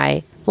of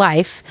my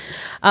life.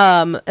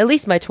 At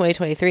least my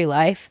 2023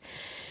 life.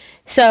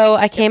 So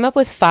I came up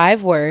with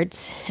 5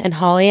 words, and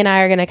Holly and I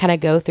are going to kind of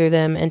go through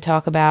them and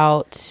talk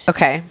about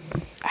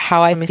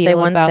how I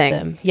feel about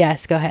them.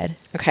 Yes, go ahead.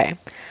 Okay.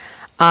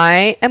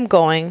 I am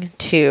going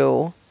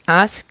to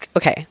ask,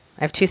 I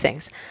have 2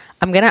 things.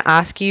 I'm going to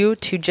ask you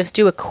to just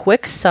do a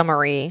quick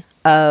summary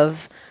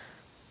of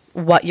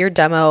what you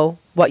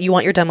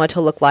want your demo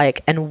to look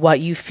like and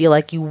what you feel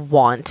like you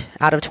want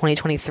out of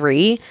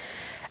 2023.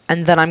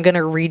 And then I'm going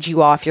to read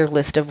you off your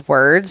list of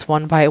words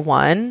one by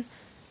one.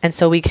 And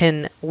so we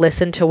can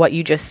listen to what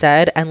you just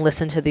said and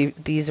listen to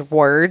these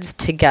words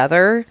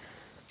together.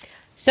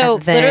 So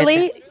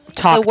literally,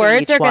 the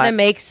words are going to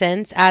make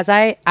sense. As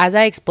I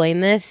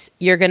explain this,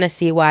 you're going to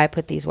see why I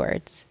put these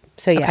words.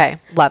 So yeah. Okay.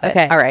 Love it.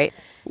 Okay. All right.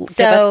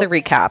 Give us the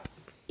recap.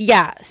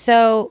 Yeah.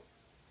 So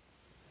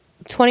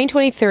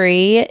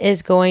 2023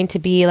 is going to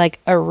be like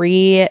a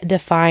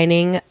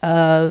redefining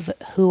of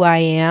who I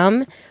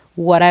am,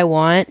 what I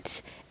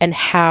want, and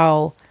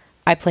how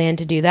I plan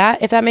to do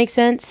that, if that makes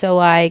sense. So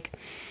like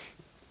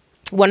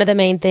one of the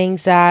main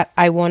things that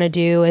I want to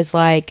do is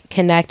like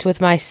connect with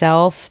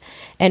myself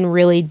and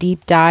really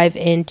deep dive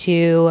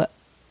into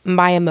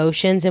my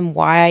emotions and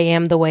why I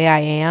am the way I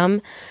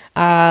am.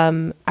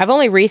 I've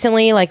only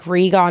recently like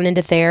gone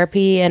into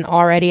therapy, and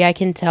already I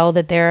can tell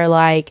that there are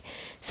like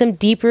some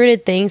deep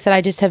rooted things that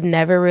I just have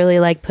never really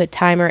like put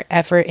time or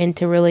effort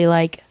into really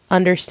like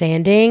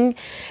understanding.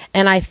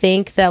 And I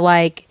think that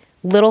like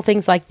little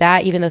things like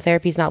that, even though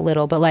therapy is not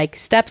little, but like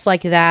steps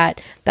like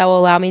that will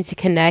allow me to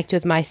connect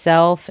with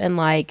myself and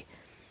like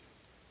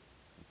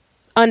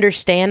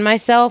understand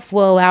myself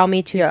will allow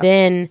me to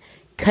then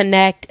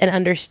connect and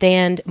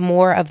understand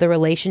more of the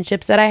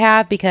relationships that I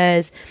have,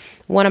 because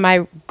one of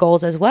my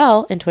goals as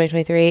well in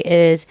 2023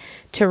 is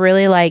to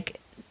really like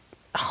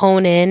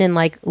hone in and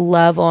like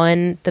love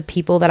on the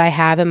people that I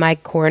have in my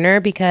corner,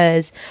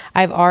 because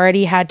I've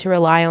already had to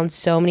rely on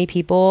so many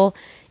people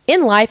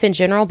in life in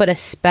general, but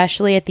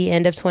especially at the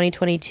end of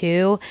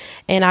 2022.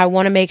 And I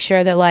want to make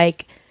sure that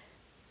like,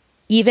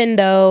 even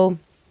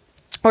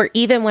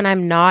when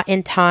I'm not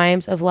in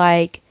times of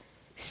like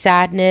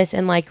sadness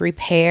and like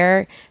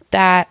repair,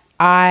 that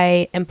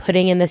I am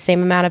putting in the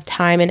same amount of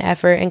time and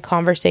effort and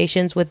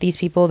conversations with these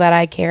people that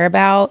I care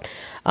about.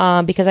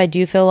 Because I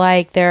do feel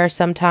like there are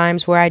some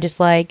times where I just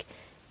like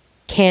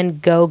can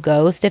go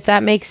ghost, if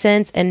that makes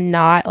sense, and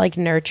not like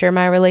nurture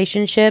my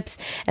relationships.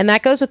 And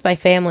that goes with my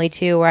family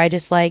too, where I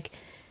just like,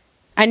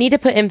 I need to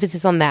put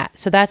emphasis on that.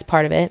 So that's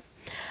part of it.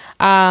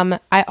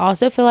 I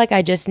also feel like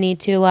I just need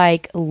to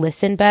like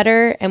listen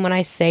better. And when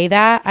I say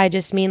that, I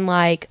just mean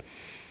like,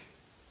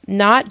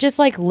 not just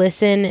like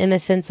listen in the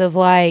sense of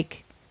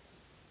like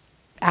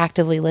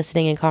actively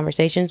listening in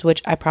conversations,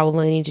 which I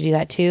probably need to do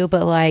that too,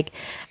 but like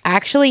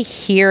actually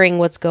hearing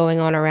what's going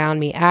on around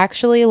me,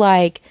 actually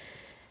like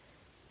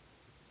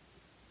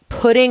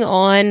putting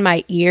on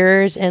my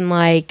ears and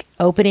like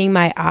opening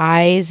my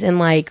eyes and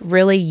like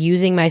really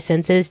using my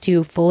senses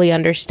to fully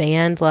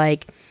understand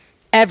like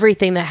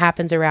everything that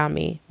happens around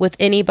me with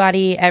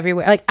anybody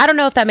everywhere. Like, I don't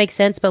know if that makes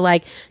sense, but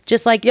like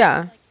just like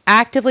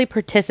actively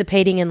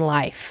participating in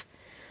life.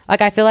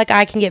 Like, I feel like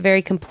I can get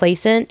very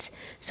complacent.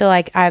 So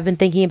like I've been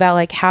thinking about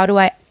like, how do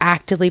I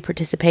actively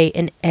participate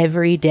in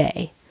every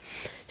day?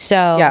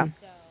 So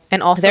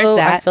and also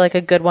I feel like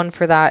a good one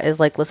for that is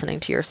like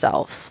listening to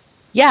yourself.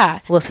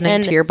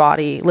 Listening to your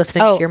body,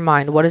 listening to your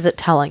mind. What is it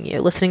telling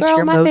you? Listening to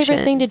your emotions. My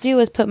favorite thing to do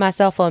is put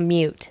myself on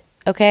mute.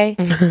 Okay.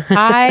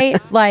 I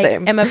like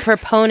am a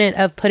proponent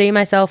of putting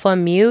myself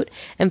on mute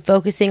and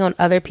focusing on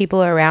other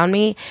people around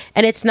me.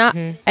 And it's not,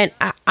 and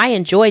I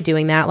enjoy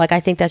doing that. Like,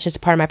 I think that's just a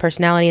part of my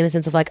personality in the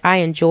sense of like, I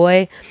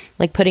enjoy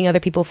like putting other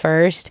people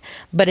first,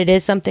 but it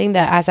is something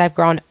that as I've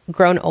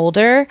grown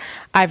older,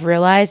 I've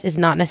realized is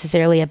not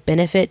necessarily a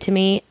benefit to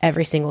me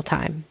every single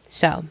time.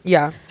 So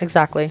yeah,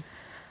 exactly.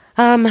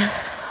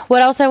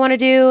 What else I want to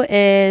do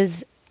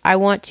is I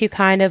want to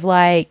kind of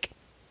like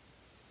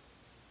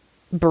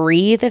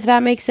breathe, if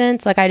that makes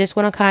sense. Like, I just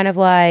want to kind of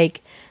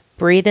like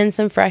breathe in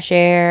some fresh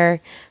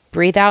air,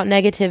 breathe out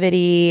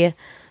negativity,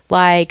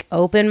 like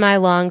open my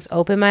lungs,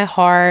 open my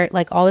heart,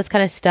 like all this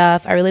kind of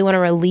stuff. I really want to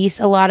release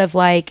a lot of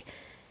like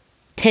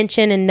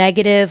tension and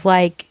negative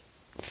like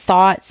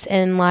thoughts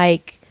and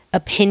like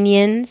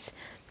opinions.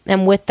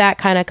 And with that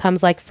kind of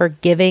comes like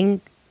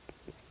forgiving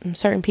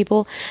certain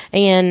people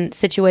and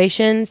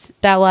situations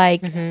that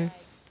like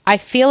I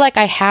feel like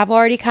I have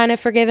already kind of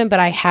forgiven, but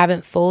I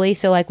haven't fully.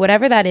 So like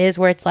whatever that is,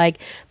 where it's like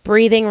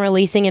breathing,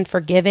 releasing, and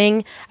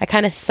forgiving, I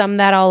kind of sum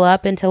that all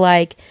up into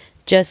like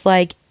just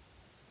like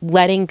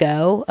letting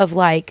go of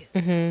like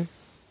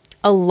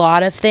a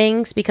lot of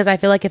things, because I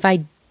feel like if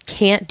I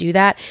can't do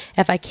that,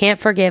 if I can't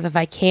forgive, if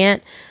I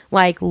can't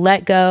like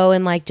let go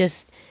and like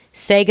just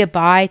say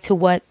goodbye to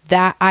what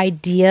that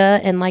idea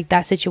and like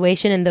that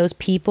situation and those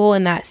people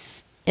and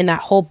that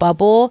whole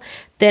bubble,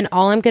 then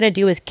all I'm going to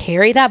do is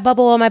carry that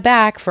bubble on my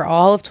back for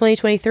all of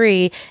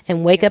 2023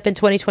 and wake up in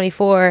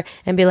 2024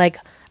 and be like,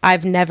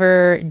 I've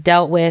never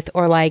dealt with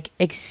or like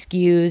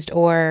excused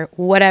or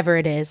whatever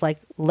it is. Like,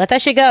 let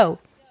that shit go.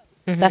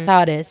 That's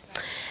how it is.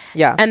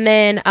 Yeah. And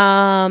then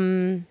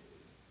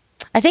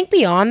I think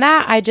beyond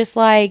that, I just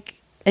like,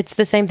 it's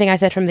the same thing I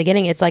said from the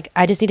beginning. It's like,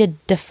 I just need to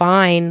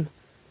define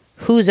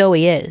who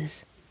Zoe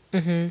is.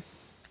 And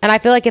I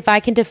feel like if I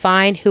can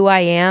define who I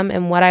am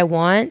and what I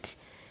want,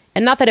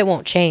 and not that it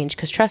won't change,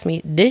 because trust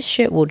me, this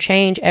shit will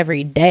change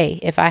every day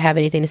if I have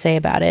anything to say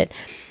about it.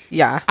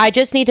 Yeah. I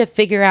just need to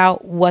figure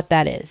out what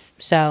that is.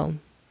 So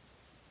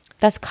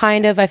that's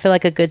kind of, I feel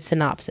like, a good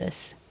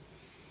synopsis.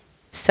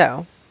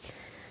 So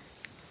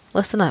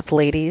listen up,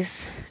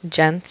 ladies,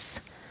 gents.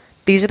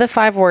 These are the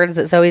 5 words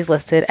that Zoe's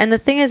listed. And the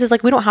thing is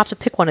like, we don't have to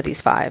pick one of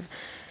these 5.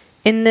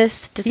 In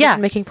this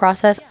decision-making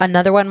process,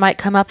 another one might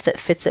come up that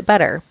fits it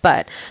better.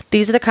 But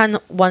these are the kind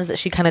of ones that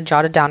she kind of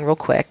jotted down real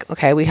quick.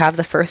 Okay, we have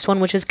the first one,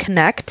 which is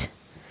connect.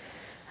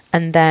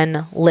 And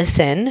then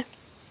listen.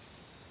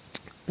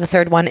 The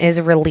third one is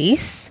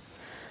release.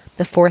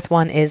 The fourth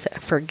one is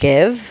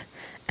forgive.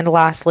 And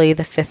lastly,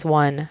 the fifth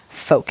one,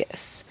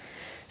 focus.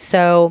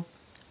 So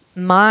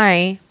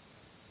my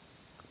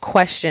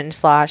question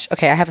 /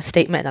 okay, I have a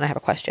statement and then I have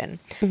a question.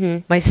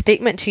 My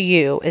statement to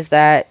you is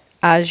that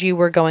as you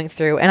were going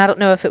through, and I don't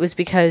know if it was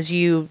because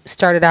you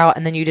started out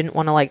and then you didn't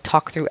want to like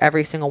talk through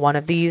every single one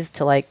of these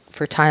to like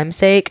for time's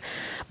sake,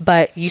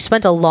 but you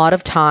spent a lot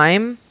of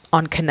time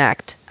on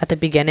connect at the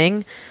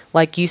beginning.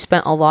 Like you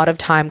spent a lot of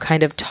time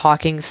kind of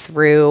talking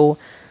through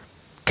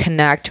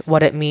connect,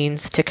 what it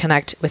means to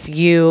connect with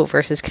you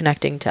versus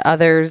connecting to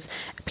others,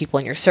 people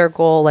in your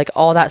circle, like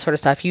all that sort of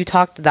stuff. You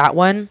talked that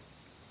one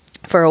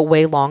for a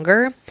way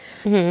longer.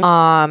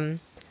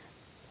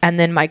 And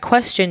then my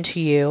question to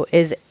you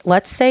is,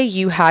 let's say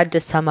you had to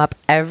sum up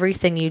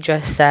everything you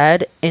just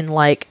said in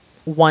like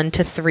 1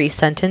 to 3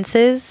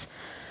 sentences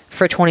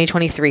for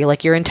 2023,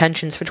 like your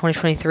intentions for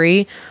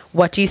 2023.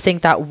 What do you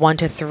think that 1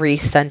 to 3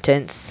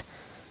 sentence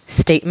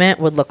statement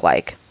would look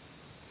like?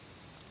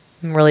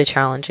 I'm really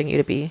challenging you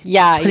to be.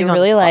 Yeah, you're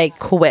really like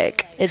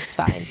quick. It's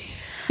fine.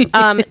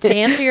 To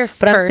answer your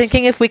But I'm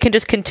thinking if we can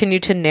just continue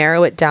to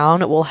narrow it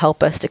down, it will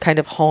help us to kind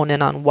of hone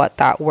in on what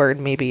that word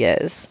maybe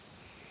is.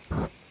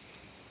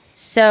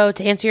 So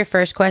to answer your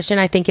first question,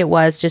 I think it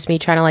was just me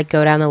trying to like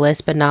go down the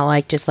list, but not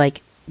like just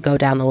like go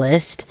down the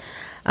list.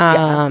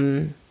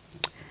 But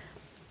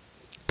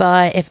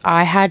if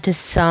I had to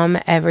sum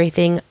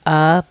everything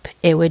up,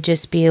 it would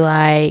just be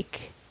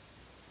like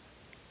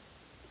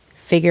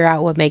figure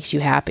out what makes you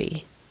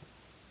happy.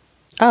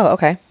 Oh,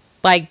 okay.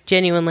 Like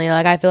genuinely,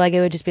 like I feel like it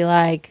would just be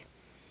like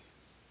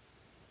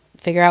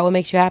figure out what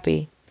makes you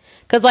happy.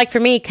 Because like for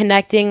me,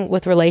 connecting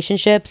with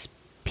relationships,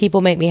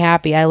 people make me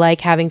happy. I like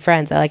having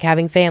friends. I like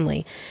having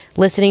family.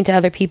 Listening to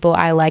other people,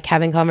 I like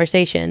having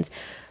conversations.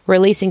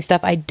 Releasing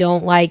stuff I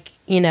don't like,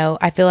 you know,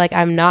 I feel like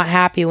I'm not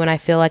happy when I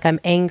feel like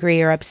I'm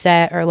angry or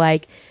upset or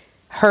like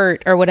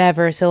hurt or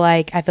whatever. So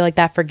like I feel like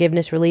that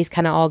forgiveness release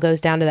kind of all goes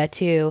down to that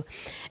too.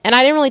 And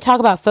I didn't really talk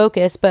about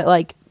focus, but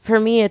like for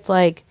me it's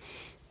like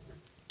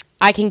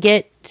I can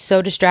get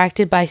so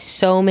distracted by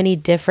so many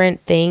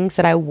different things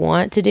that I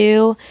want to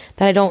do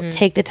that I don't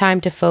take the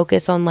time to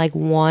focus on like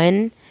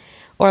one,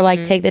 or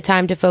like take the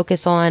time to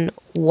focus on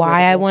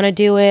why I want to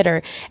do it,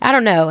 or I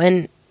don't know.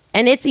 And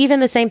it's even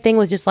the same thing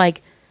with just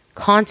like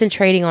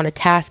concentrating on a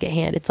task at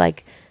hand. It's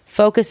like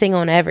focusing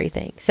on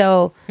everything.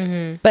 So,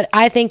 but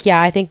I think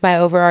my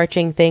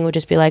overarching thing would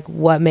just be like,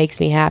 what makes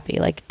me happy?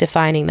 Like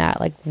defining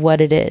that, like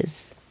what it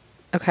is.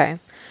 Okay.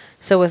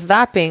 So with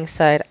that being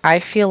said,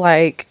 I feel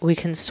like we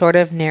can sort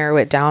of narrow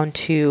it down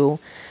to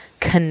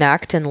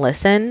connect and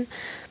listen,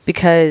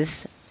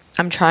 because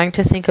I'm trying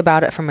to think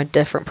about it from a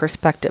different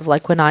perspective.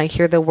 Like when I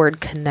hear the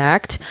word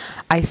connect,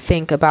 I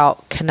think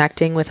about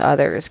connecting with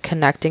others,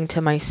 connecting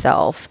to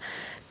myself,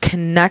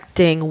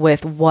 connecting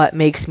with what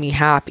makes me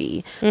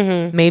happy.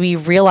 Maybe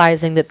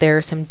realizing that there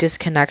are some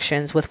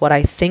disconnections with what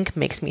I think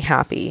makes me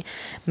happy.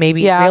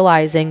 Maybe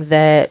realizing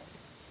that,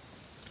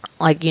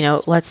 like, you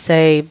know, let's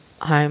say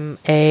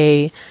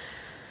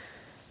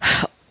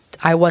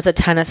I was a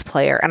tennis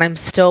player and I'm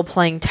still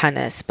playing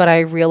tennis, but I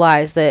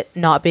realize that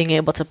not being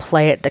able to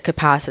play at the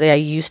capacity I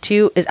used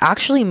to is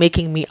actually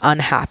making me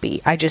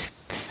unhappy. I just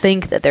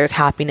think that there's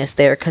happiness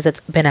there because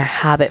it's been a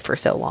habit for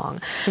so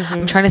long.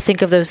 I'm trying to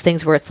think of those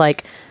things where it's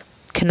like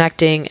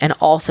connecting and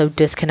also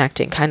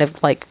disconnecting, kind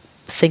of like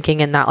thinking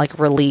in that like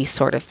release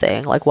sort of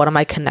thing. Like what am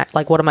I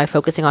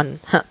focusing on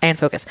and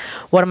focus?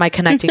 What am I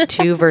connecting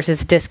to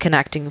versus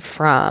disconnecting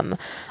from?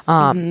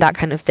 That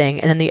kind of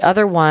thing. And then the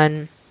other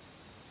one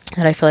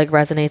that I feel like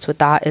resonates with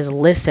that is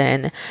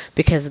listen,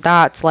 because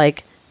that's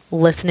like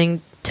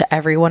listening to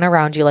everyone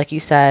around you, like you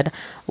said,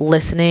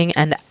 listening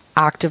and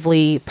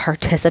actively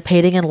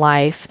participating in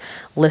life,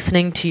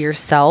 listening to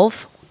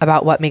yourself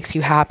about what makes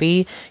you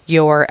happy,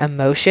 your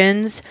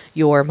emotions,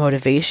 your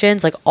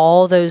motivations, like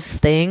all those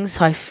things.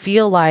 So I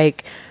feel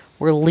like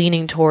we're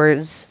leaning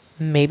towards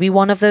maybe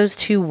one of those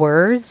 2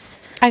 words.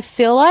 I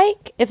feel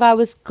like if I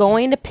was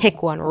going to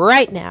pick one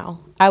right now,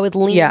 I would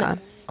lean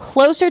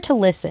closer to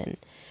listen.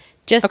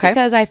 Just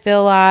because I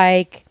feel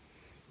like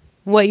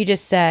what you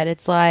just said,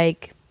 it's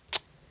like,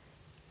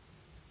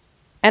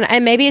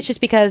 and maybe it's just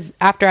because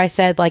after I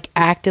said like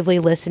actively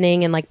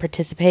listening and like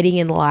participating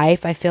in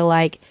life, I feel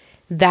like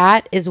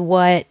that is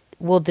what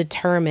will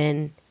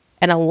determine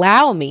and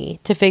allow me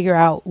to figure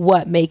out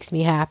what makes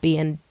me happy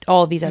and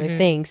all of these other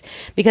things.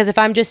 Because if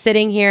I'm just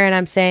sitting here and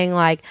I'm saying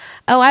like,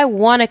 oh, I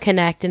want to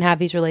connect and have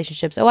these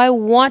relationships. Oh, I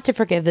want to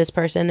forgive this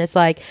person. It's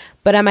like,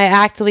 but am I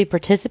actively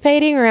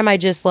participating, or am I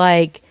just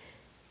like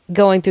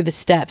going through the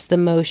steps, the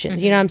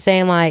motions? You know what I'm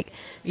saying? Like,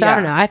 so I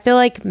don't know. I feel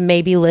like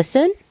maybe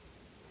listen.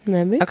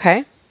 Maybe.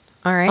 Okay.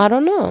 All right. I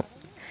don't know.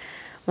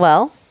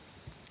 Well,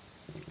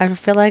 I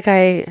feel like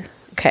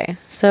okay.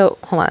 So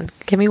hold on.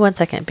 Give me 1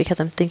 second, because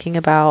I'm thinking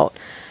about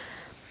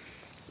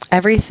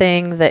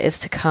everything that is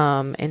to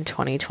come in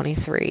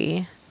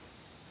 2023.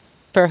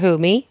 For who?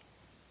 Me?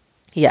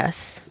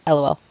 Yes.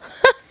 LOL.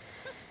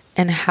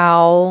 And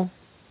how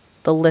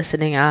the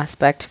listening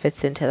aspect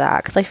fits into that.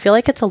 Because I feel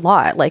like it's a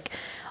lot. Like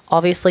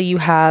obviously you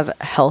have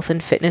health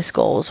and fitness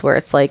goals where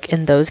it's like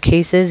in those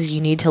cases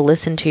you need to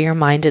listen to your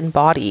mind and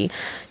body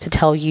to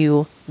tell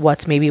you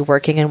what's maybe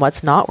working and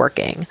what's not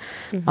working.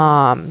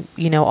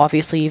 You know,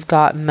 obviously you've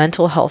got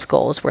mental health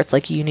goals where it's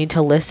like you need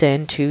to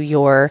listen to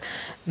your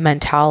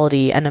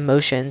mentality and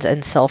emotions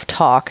and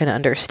self-talk and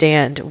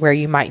understand where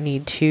you might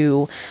need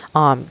to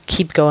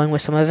keep going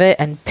with some of it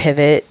and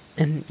pivot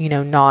and, you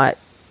know, not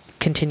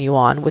continue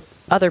on with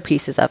other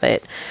pieces of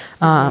it.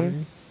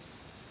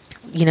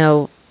 You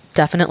know,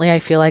 definitely I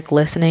feel like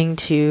listening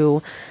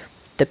to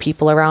the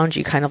people around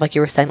you, kind of like you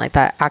were saying, like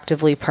that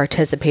actively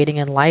participating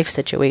in life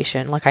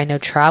situation. Like I know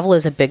travel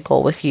is a big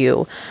goal with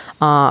you.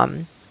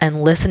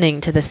 And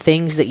listening to the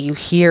things that you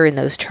hear in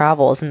those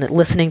travels and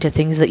listening to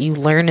things that you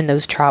learn in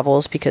those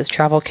travels, because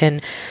travel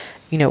can,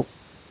 you know,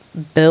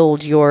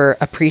 build your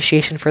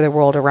appreciation for the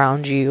world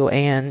around you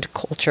and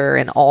culture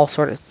and all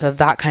sorts of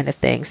that kind of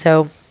thing.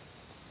 So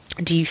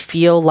do you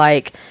feel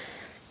like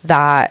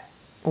that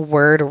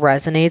word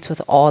resonates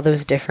with all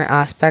those different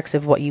aspects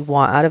of what you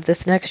want out of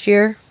this next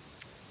year?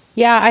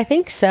 Yeah, I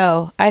think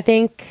so. I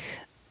think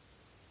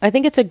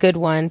it's a good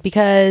one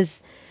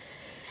because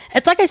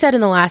it's like I said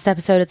in the last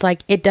episode, it's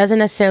like it doesn't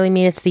necessarily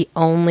mean it's the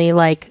only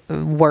like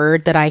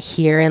word that I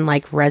hear and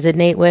like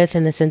resonate with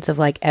in the sense of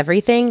like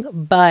everything,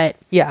 but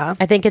yeah,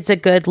 I think it's a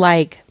good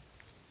like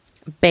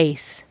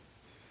base.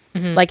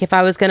 Like if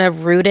I was going to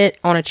root it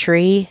on a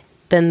tree,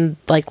 then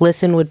like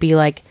listen would be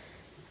like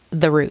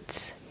the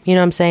roots. You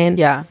know what I'm saying?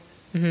 Yeah.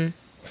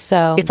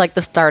 So it's like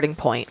the starting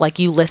point. Like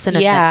you listen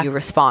and then you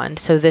respond.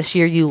 So this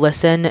year you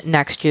listen,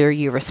 next year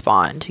you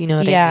respond. You know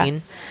what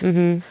I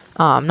mean?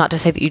 Not to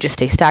say that you just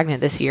stay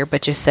stagnant this year,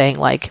 but just saying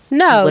like,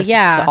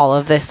 to all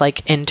of this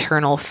like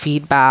internal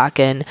feedback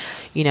and,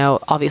 you know,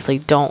 obviously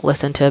don't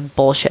listen to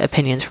bullshit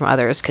opinions from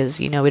others because,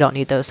 you know, we don't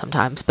need those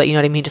sometimes, but you know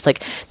what I mean? Just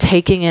like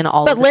taking in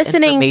all of this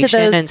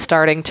information and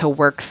starting to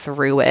work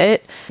through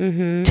it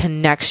to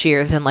next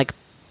year, then like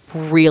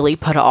really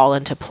put it all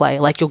into play.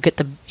 Like you'll get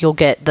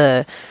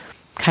the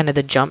kind of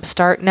the jump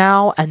start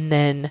now, and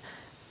then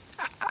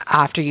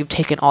after you've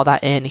taken all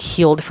that in,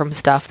 healed from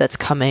stuff that's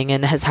coming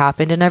and has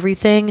happened and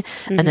everything,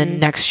 and then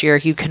next year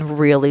you can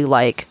really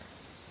like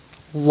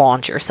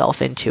launch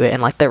yourself into it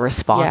and like the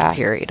respond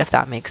period, if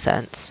that makes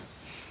sense.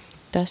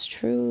 That's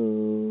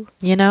true.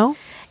 You know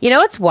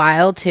it's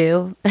wild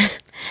too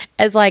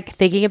as like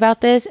thinking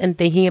about this and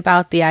thinking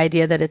about the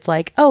idea that it's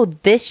like, oh,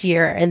 this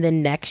year and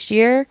then next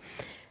year,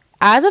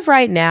 as of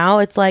right now,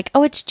 it's like,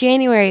 oh, it's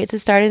January, it's the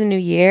start of the new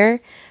year.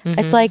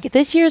 It's like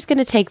this year is going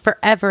to take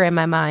forever in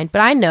my mind,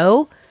 but I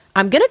know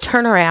I'm going to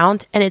turn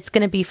around and it's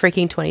going to be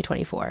freaking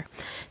 2024.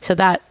 So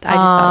that I just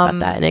thought about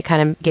that and it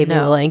kind of gave me a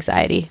little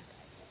anxiety.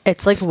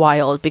 It's like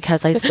wild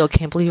because I still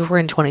can't believe we're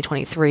in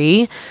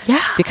 2023.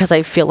 Yeah. Because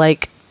I feel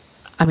like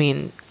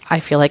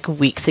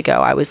weeks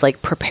ago I was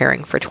like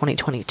preparing for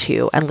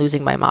 2022 and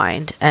losing my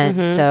mind.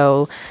 And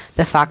so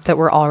the fact that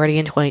we're already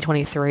in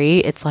 2023,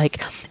 it's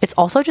like, it's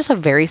also just a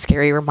very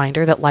scary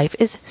reminder that life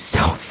is so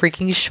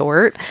freaking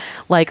short.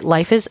 Like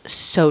life is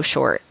so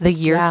short. The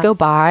years go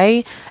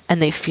by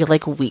and they feel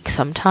like weeks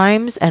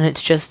sometimes. And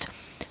it's just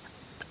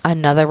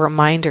another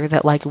reminder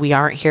that like we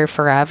aren't here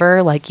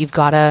forever. Like you've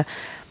got to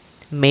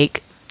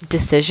make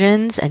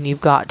decisions and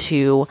you've got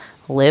to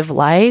live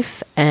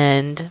life,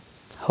 and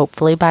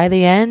hopefully by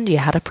the end you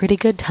had a pretty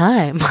good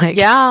time. Like,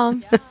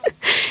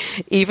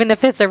 even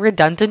if it's a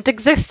redundant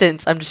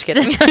existence. I'm just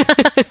kidding.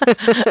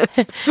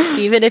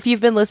 Even if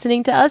you've been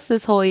listening to us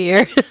this whole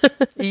year.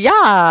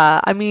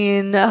 Yeah, I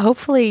mean,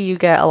 hopefully you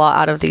get a lot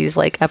out of these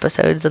like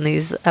episodes and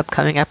these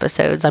upcoming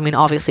episodes. I mean,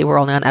 obviously we're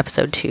only on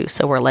episode 2,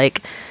 so we're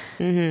like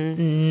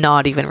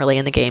not even really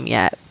in the game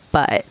yet,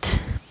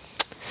 but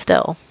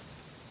still.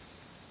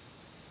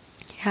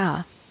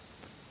 Yeah.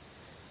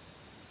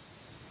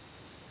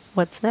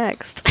 What's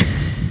next?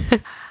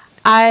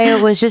 I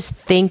was just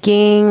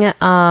thinking,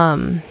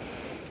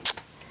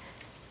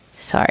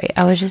 sorry,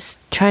 I was just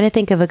trying to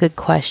think of a good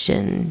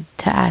question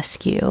to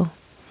ask you.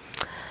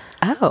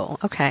 Oh,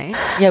 okay.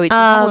 Yeah, we do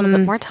have a little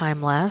bit more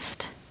time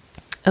left.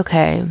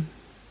 Okay.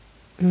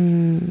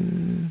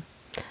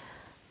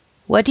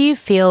 What do you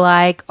feel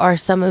like are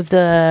some of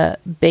the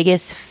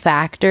biggest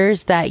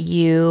factors that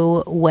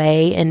you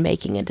weigh in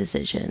making a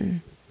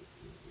decision?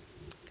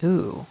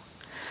 Ooh.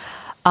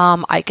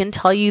 I can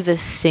tell you the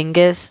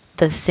singus.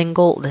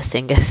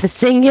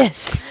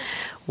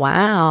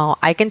 Wow.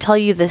 I can tell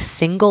you the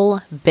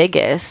single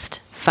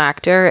biggest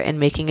factor in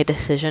making a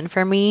decision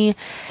for me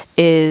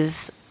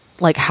is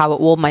like how it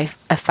will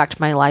affect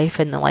my life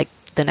in the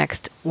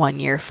next 1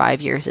 year,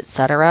 5 years,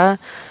 etc.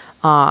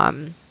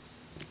 I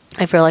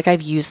feel like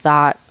I've used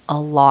that a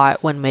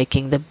lot when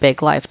making the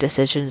big life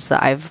decisions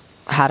that I've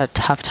had a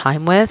tough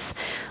time with,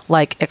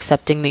 like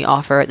accepting the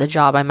offer at the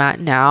job I'm at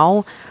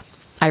now.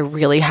 I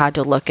really had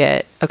to look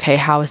at, okay,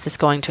 how is this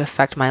going to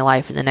affect my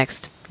life in the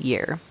next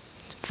year,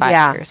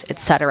 5 years,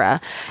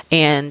 etc.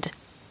 And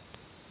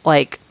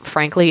like,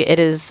 frankly, it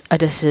is a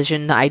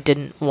decision that I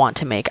didn't want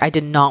to make. I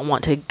did not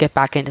want to get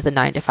back into the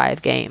 9 to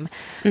 5 game,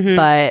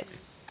 but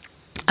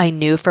I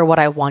knew for what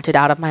I wanted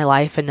out of my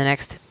life in the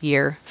next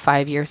year,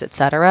 5 years,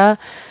 etc.,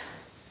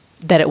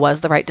 that it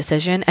was the right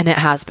decision, and it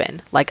has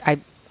been. Like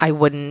I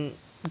wouldn't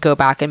go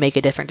back and make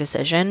a different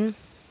decision.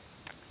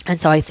 And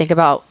so I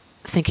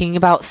thinking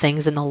about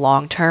things in the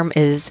long term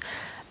is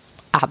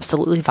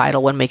absolutely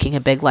vital when making a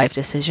big life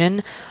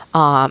decision.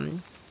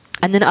 And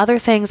then other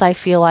things I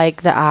feel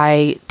like that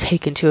I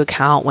take into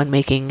account when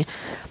making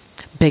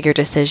bigger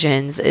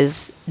decisions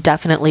is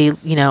definitely,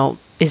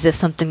 is this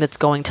something that's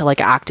going to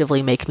like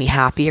actively make me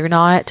happy or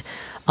not?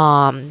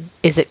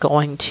 Is it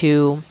going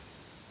to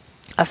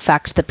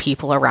affect the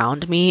people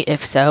around me?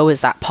 If so,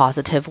 is that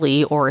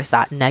positively or is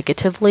that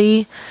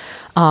negatively?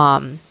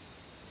 And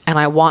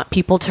I want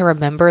people to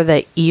remember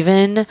that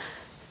even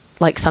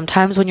like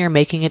sometimes when you're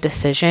making a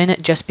decision,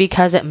 just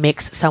because it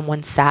makes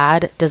someone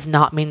sad does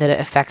not mean that it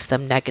affects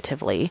them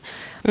negatively.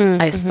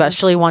 I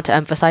especially want to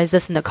emphasize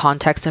this in the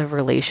context of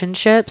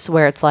relationships,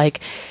 where it's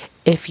like,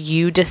 if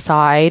you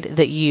decide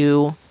that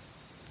you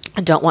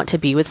don't want to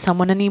be with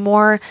someone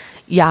anymore,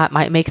 yeah, it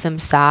might make them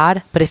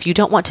sad, but if you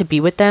don't want to be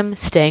with them,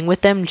 staying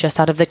with them just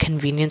out of the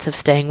convenience of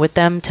staying with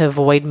them to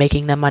avoid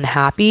making them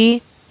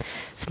unhappy,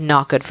 it's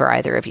not good for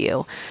either of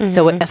you.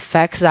 So it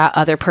affects that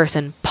other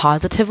person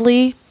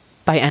positively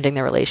by ending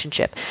the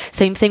relationship.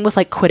 Same thing with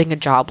like quitting a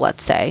job,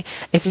 let's say.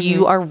 If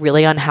you are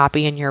really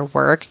unhappy in your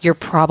work, you're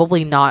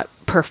probably not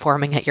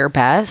performing at your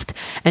best.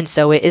 And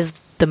so it is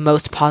the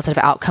most positive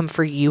outcome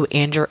for you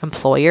and your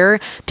employer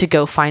to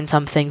go find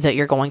something that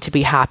you're going to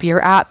be happier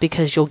at,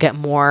 because you'll get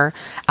more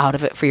out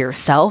of it for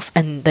yourself,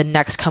 and the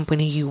next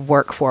company you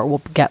work for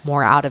will get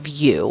more out of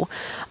you.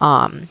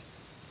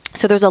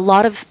 So there's a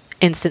lot of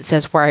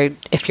instances where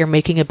if you're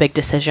making a big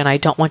decision, I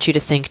don't want you to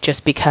think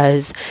just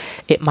because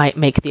it might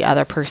make the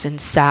other person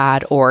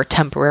sad or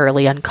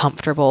temporarily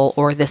uncomfortable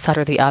or this, that,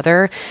 or the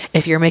other.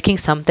 If you're making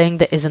something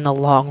that is in the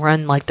long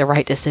run like the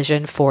right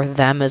decision for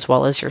them as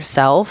well as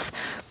yourself,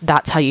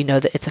 that's how you know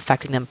that it's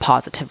affecting them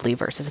positively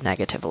versus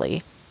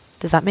negatively.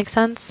 Does that make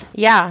sense?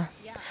 Yeah.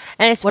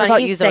 And it's what funny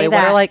about you, Zoe?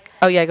 What are like,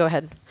 oh yeah, go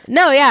ahead.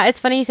 No, yeah, it's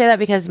funny you say that,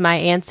 because my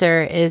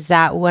answer is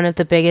that one of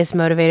the biggest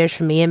motivators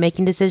for me in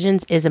making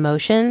decisions is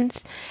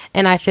emotions.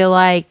 And I feel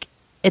like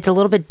it's a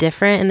little bit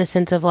different in the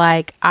sense of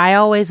like, I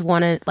always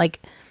want to,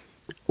 like,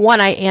 one,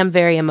 I am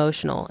very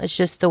emotional. It's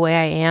just the way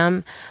I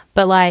am.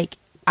 But like,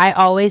 I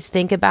always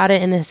think about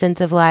it in the sense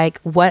of like,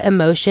 what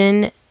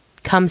emotion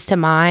comes to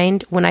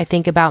mind when I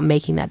think about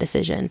making that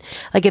decision.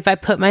 Like if I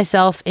put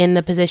myself in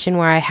the position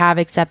where I have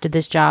accepted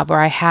this job, or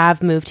I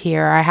have moved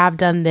here, or I have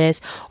done this,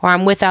 or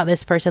I'm without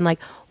this person,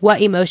 like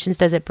what emotions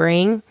does it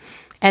bring?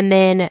 And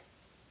then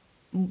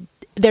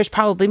there's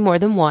probably more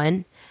than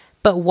one,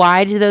 but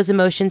why do those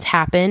emotions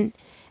happen?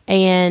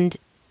 And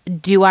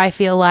do I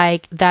feel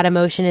like that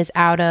emotion is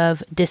out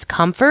of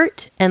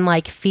discomfort and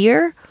like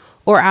fear,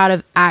 or out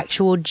of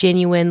actual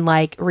genuine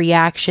like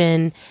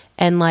reaction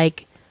and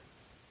like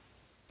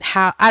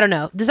how, I don't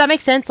know. Does that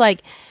make sense?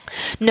 Like,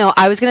 no,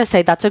 I was going to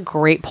say that's a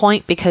great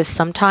point, because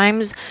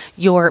sometimes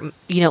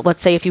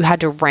let's say if you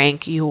had to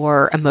rank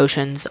your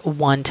emotions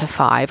 1 to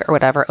 5 or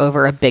whatever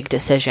over a big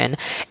decision,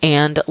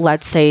 and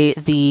let's say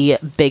the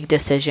big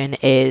decision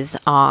is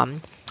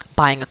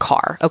buying a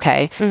car.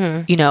 Okay.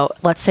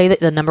 Let's say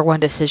that the number one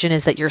decision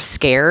is that you're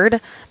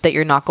scared that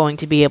you're not going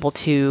to be able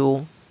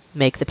to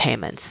make the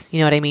payments. You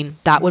know what I mean?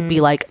 That would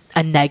be like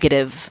a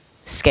negative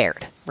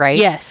scared, right?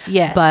 Yes.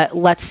 Yeah. But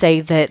let's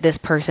say that this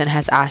person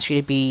has asked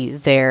you to be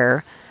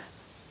their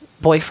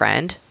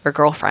boyfriend or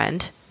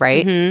girlfriend,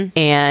 right?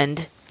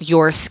 And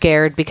you're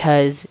scared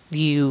because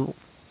you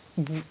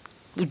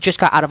just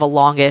got out of a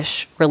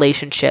longish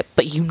relationship,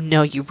 but you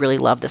really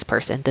love this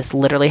person. This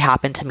literally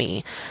happened to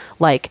me.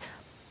 Like,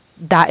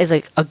 that is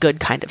like a good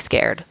kind of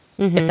scared.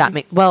 If that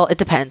makes, well, it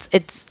depends.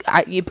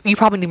 You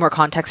probably need more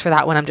context for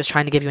that one. I'm just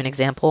trying to give you an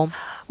example.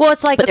 Well,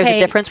 it's like, but there's a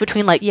difference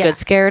between like good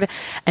scared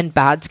and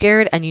bad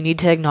scared, and you need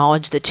to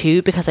acknowledge the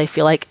two, because I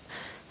feel like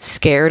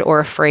scared or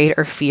afraid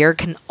or fear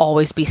can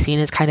always be seen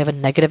as kind of a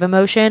negative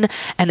emotion,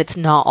 and it's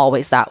not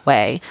always that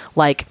way.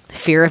 Like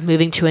fear of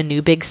moving to a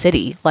new big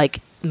city,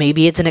 like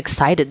maybe it's an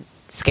excited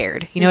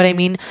scared. You know what I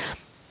mean?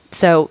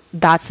 So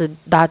that's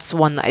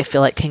one that I feel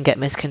like can get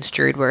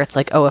misconstrued, where it's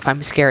like, oh, if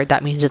I'm scared,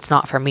 that means it's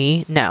not for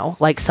me. No,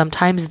 like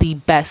sometimes the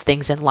best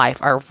things in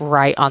life are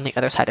right on the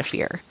other side of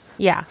fear.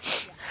 Yeah.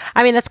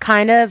 I mean, that's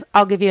kind of,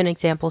 I'll give you an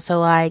example.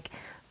 So like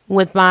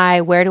with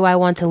my where do I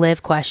want to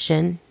live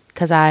question,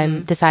 because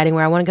I'm deciding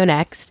where I want to go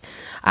next,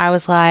 I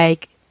was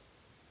like,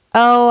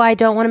 oh, I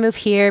don't want to move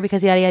here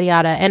because yada, yada,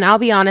 yada. And I'll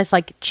be honest,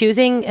 like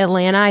choosing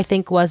Atlanta, I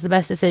think was the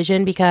best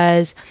decision,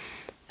 because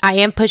I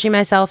am pushing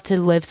myself to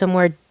live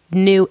somewhere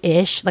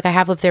new-ish. Like I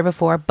have lived there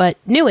before, but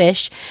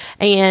new-ish,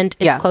 and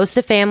it's close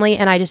to family.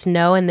 And I just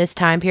know in this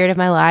time period of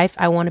my life,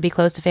 I want to be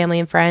close to family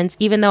and friends.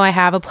 Even though I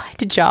have applied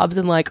to jobs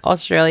in like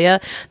Australia,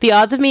 the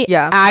odds of me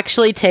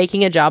actually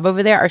taking a job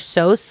over there are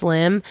so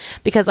slim,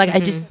 because like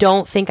I just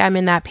don't think I'm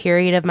in that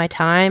period of my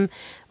time,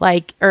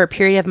 like, or a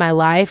period of my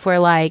life where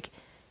like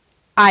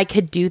I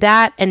could do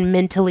that and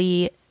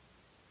mentally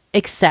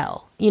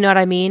excel. You know what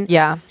I mean?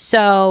 Yeah.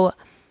 So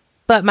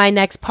But my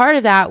next part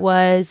of that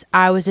was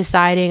I was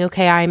deciding,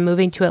 okay, I'm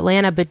moving to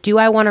Atlanta, but do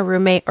I want a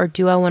roommate or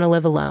do I want to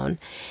live alone?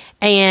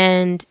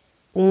 And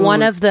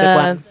one of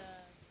the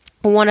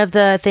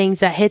things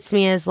that hits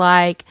me is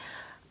like,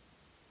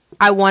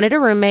 I wanted a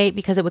roommate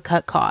because it would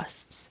cut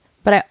costs,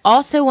 but I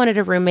also wanted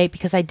a roommate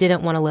because I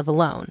didn't want to live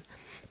alone.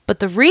 But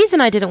the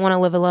reason I didn't want to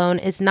live alone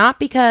is not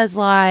because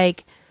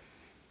like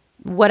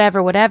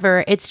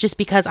whatever, it's just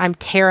because I'm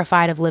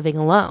terrified of living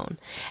alone.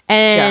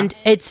 And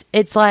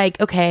it's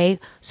like, okay,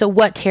 so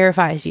what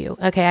terrifies you?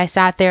 Okay, I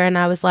sat there and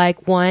I was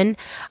like, one,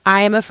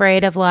 I am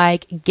afraid of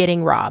like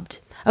getting robbed.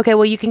 Okay,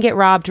 well, you can get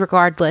robbed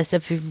regardless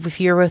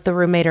if you're with a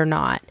roommate or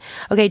not.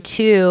 Okay,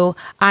 two,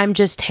 I'm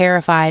just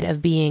terrified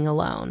of being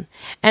alone.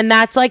 And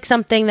that's like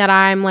something that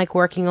I'm like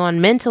working on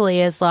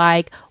mentally is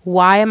like,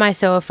 why am I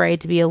so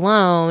afraid to be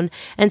alone?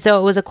 And so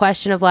it was a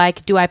question of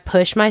like, do I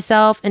push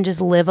myself and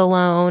just live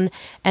alone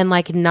and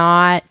like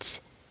not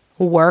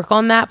work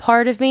on that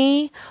part of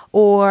me?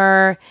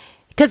 Or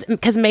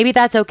because maybe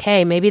that's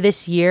okay. Maybe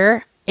this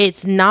year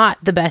it's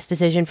not the best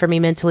decision for me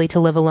mentally to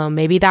live alone.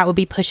 Maybe that would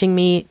be pushing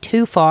me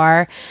too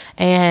far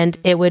and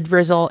it would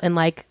result in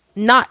like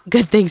not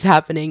good things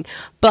happening.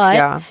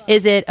 But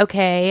is it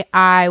okay?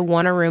 I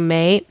want a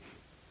roommate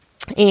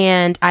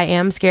and I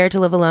am scared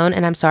to live alone.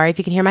 And I'm sorry if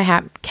you can hear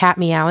my cat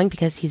meowing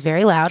because he's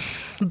very loud.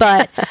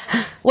 But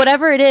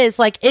whatever it is,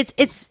 like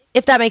it's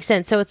if that makes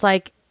sense. So it's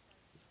like,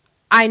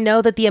 I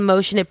know that the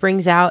emotion it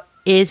brings out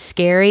is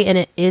scary and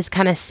it is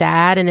kind of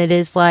sad and it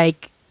is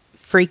like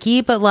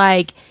freaky, but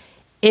like,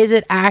 is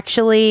it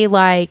actually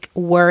like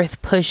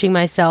worth pushing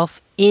myself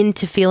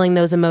into feeling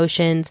those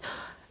emotions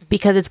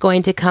because it's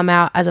going to come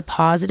out as a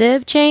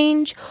positive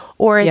change?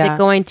 Or is it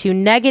going to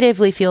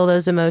negatively feel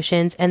those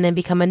emotions and then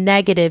become a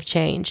negative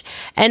change?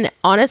 And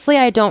honestly,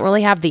 I don't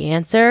really have the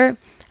answer.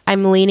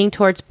 I'm leaning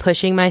towards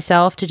pushing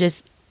myself to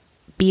just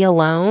be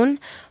alone.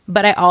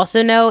 But I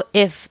also know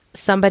if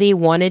somebody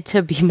wanted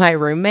to be my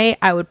roommate,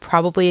 I would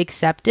probably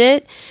accept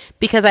it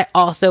because I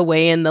also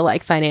weigh in the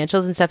like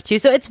financials and stuff too.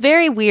 So it's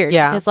very weird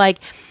because like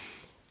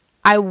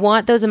I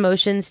want those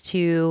emotions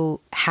to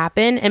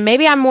happen. And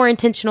maybe I'm more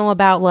intentional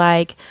about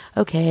like,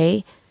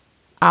 okay,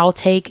 I'll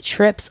take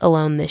trips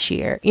alone this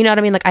year. You know what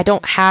I mean? Like I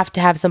don't have to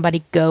have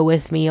somebody go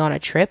with me on a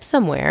trip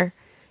somewhere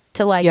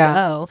to like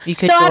go. You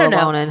could go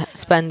alone and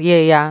spend,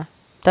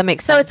 that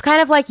makes sense. So it's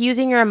kind of like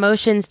using your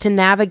emotions to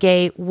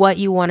navigate what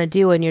you want to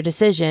do in your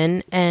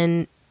decision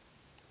and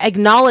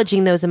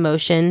acknowledging those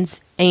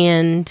emotions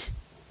and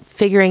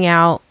figuring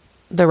out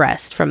the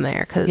rest from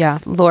there.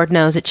 Because Lord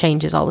knows it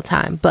changes all the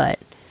time. But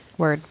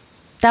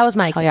that was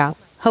my example.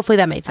 Hopefully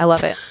that made sense. I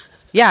love it.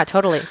 Yeah,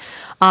 totally.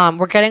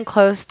 We're getting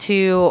close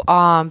to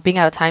being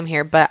out of time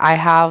here, but I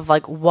have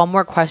like one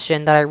more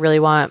question that I really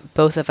want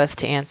both of us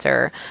to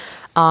answer.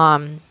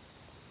 And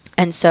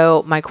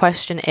so my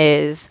question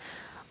is,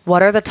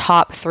 what are the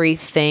top 3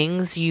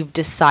 things you've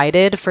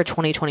decided for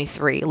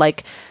 2023?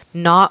 Like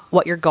not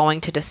what you're going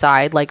to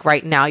decide. Like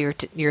right now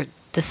you're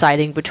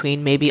deciding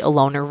between maybe a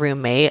loan or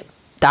roommate.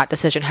 That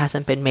decision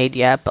hasn't been made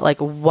yet, but like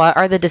what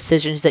are the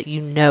decisions that you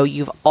know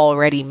you've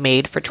already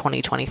made for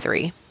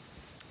 2023?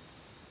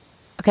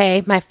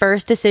 Okay, my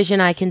first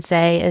decision I can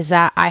say is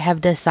that I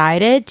have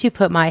decided to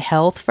put my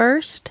health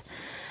first.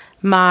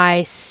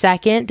 My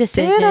second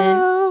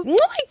decision... Oh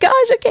my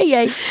gosh, okay,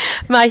 yay.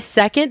 My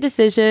second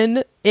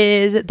decision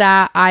is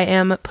that I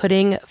am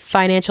putting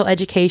financial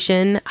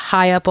education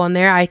high up on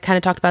there. I kind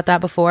of talked about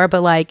that before,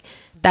 but like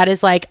that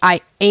is like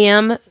I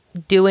am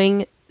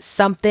doing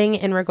something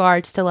in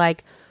regards to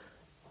like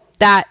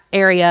that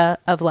area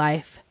of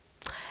life.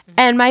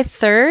 And my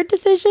third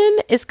decision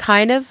is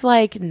kind of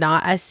like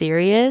not as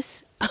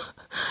serious,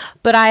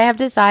 but I have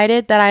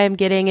decided that I am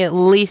getting at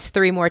least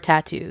 3 more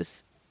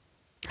tattoos.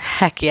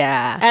 Heck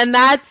yeah. And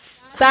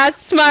that's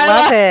my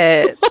love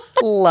it.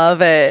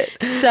 Love it.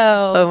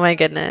 So, oh my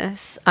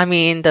goodness. I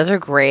mean, those are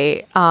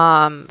great.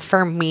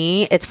 For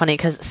me, it's funny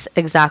because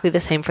exactly the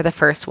same for the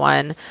first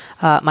one.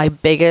 My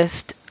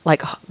biggest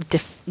like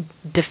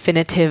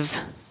definitive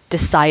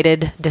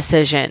decided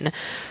decision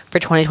for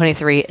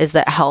 2023 is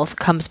that health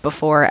comes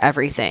before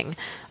everything.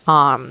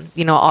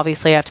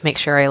 Obviously I have to make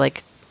sure I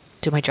like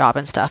do my job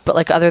and stuff, but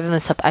like other than the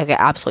stuff that I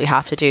absolutely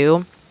have to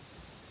do,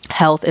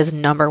 health is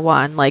number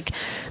one. Like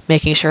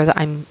making sure that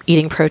I'm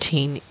eating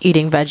protein,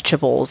 eating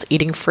vegetables,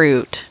 eating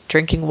fruit,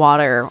 drinking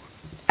water,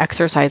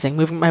 exercising,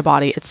 moving my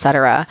body,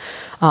 etc.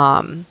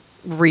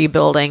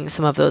 Rebuilding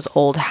some of those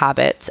old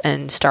habits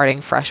and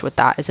starting fresh with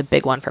that is a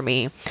big one for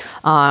me.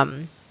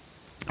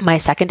 My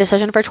second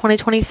decision for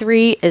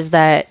 2023 is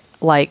that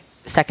like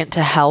second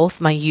to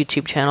health, my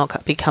YouTube channel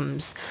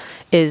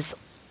is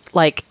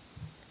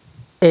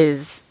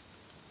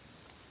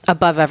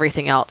above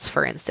everything else.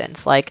 For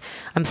instance, like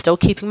I'm still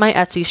keeping my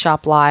Etsy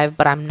shop live,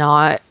 but I'm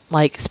not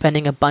like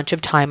spending a bunch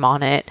of time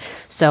on it.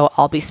 So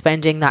I'll be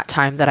spending that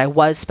time that I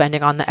was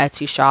spending on the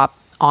Etsy shop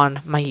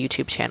on my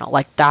YouTube channel.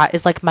 Like that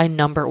is like my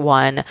number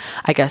one,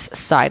 I guess,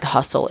 side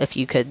hustle, if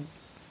you could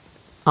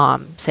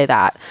say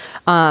that.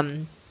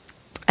 And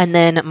And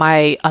then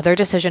my other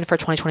decision for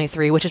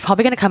 2023, which is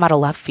probably going to come out of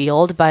left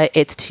field, but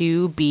it's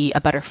to be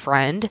a better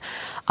friend.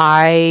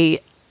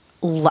 I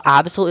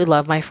absolutely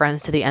love my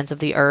friends to the ends of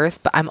the earth,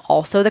 but I'm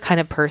also the kind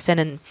of person,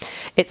 and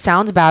it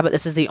sounds bad, but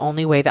this is the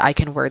only way that I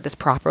can word this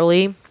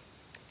properly,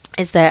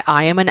 is that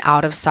I am an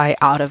out of sight,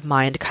 out of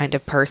mind kind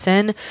of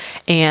person.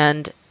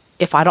 And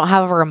if I don't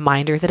have a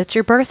reminder that it's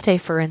your birthday,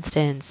 for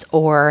instance,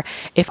 or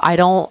if I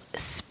don't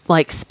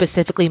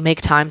specifically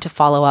make time to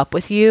follow up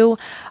with you,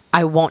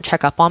 I won't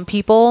check up on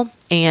people.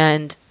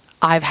 And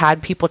I've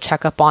had people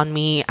check up on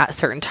me at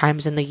certain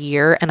times in the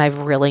year, and I've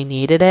really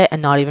needed it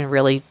and not even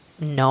really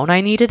known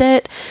I needed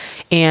it.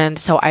 And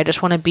so I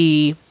just want to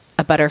be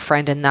a better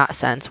friend in that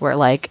sense, where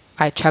like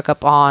I check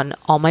up on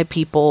all my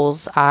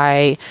peoples.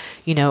 I,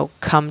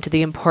 come to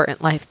the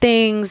important life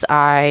things.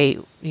 I,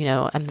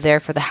 I'm there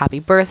for the happy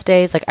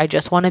birthdays. Like, I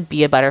just want to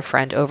be a better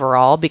friend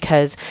overall,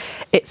 because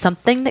it's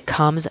something that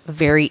comes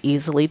very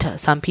easily to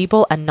some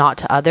people and not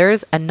to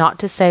others. And not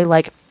to say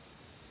like,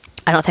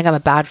 I don't think I'm a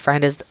bad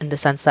friend is in the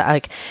sense that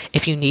like,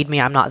 if you need me,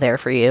 I'm not there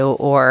for you,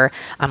 or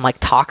I'm like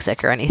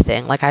toxic or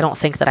anything. Like, I don't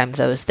think that I'm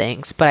those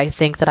things, but I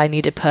think that I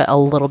need to put a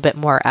little bit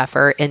more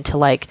effort into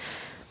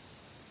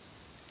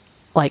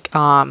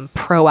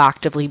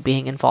proactively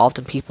being involved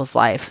in people's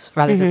lives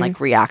rather than like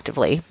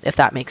reactively, if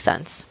that makes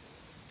sense.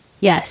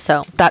 Yes.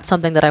 So that's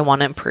something that I want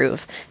to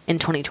improve in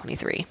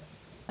 2023.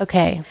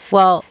 Okay.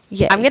 Well,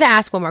 I'm going to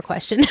ask one more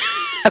question.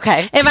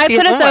 Okay. It might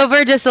put us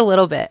over just a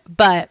little bit,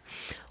 but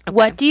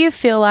what do you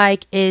feel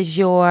like is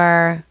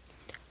your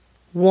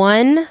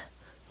one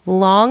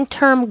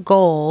long-term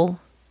goal?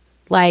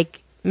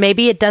 Like,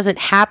 maybe it doesn't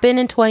happen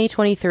in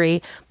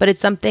 2023, but it's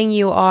something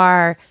you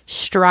are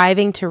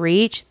striving to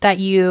reach, that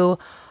you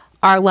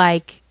are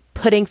like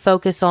putting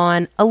focus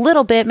on a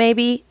little bit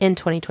maybe in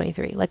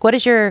 2023. Like, what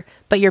is your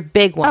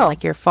big one,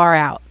 like you're far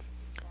out?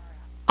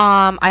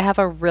 I have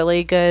a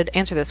really good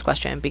answer to this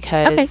question,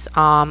 because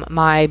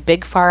my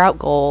big far out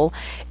goal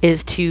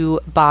is to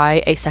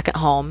buy a second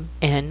home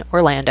in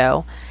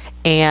Orlando.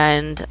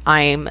 And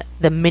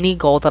the mini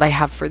goal that I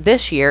have for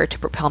this year to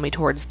propel me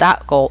towards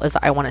that goal is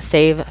that I want to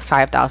save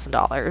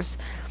 $5,000.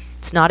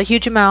 It's not a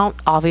huge amount.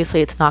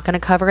 Obviously, it's not going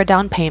to cover a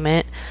down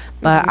payment,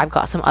 but I've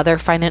got some other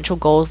financial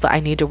goals that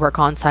I need to work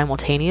on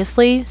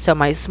simultaneously. So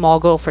my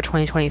small goal for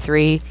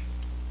 2023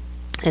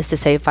 is to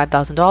save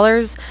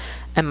 $5,000.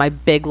 And my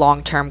big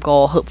long-term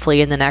goal,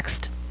 hopefully in the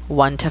next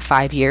 1 to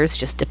 5 years,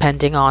 just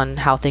depending on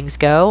how things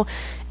go,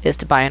 is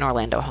to buy an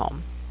Orlando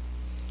home.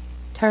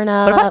 Turn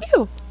up. What about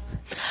you?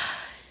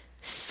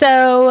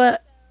 So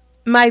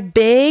my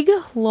big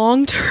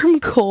long-term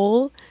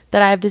goal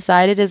that I've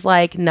decided is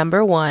like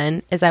number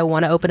one is I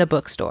want to open a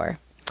bookstore.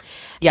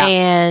 Yeah.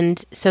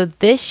 And so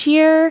this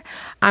year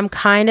I'm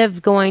kind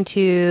of going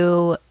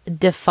to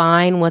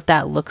define what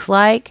that looks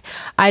like.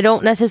 I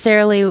don't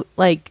necessarily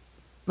like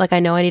I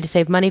know I need to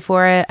save money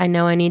for it. I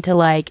know I need to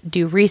like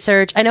do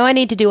research. I know I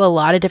need to do a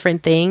lot of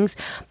different things,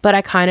 but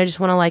I kind of just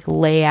want to like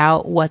lay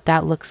out what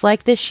that looks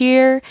like this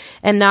year,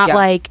 and not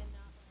like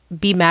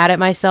be mad at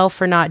myself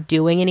for not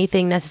doing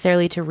anything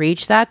necessarily to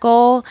reach that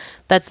goal.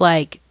 That's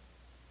like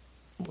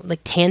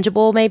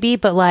tangible maybe,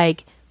 but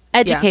like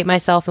educate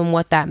myself in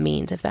what that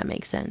means, if that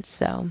makes sense.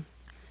 So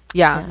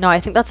no,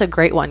 I think that's a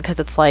great one, because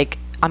it's like,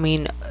 I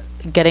mean,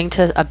 getting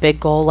to a big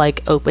goal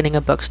like opening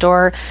a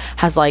bookstore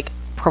has like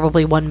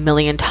probably 1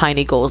 million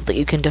tiny goals that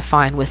you can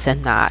define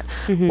within that,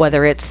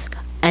 whether it's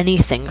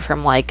anything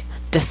from like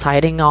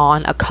deciding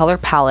on a color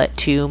palette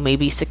to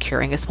maybe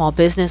securing a small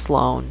business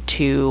loan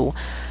to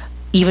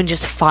even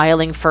just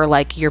filing for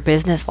like your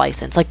business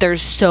license. Like,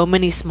 there's so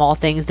many small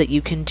things that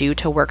you can do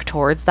to work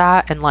towards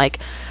that. And like,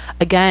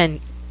 again,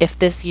 if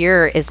this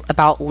year is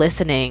about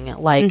listening,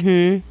 like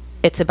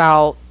it's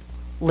about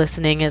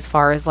listening as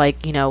far as like,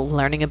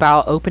 learning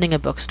about opening a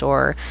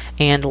bookstore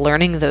and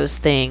learning those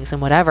things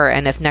and whatever.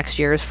 And if next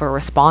year is for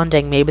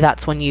responding, maybe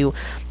that's when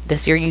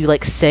this year you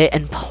like sit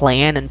and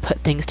plan and put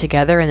things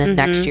together, and then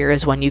next year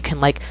is when you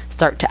can like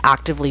start to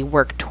actively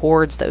work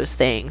towards those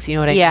things. You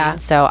know what I mean?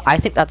 So I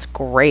think that's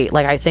great.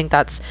 Like, I think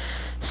that's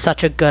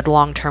such a good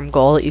long-term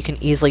goal that you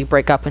can easily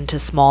break up into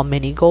small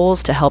mini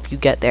goals to help you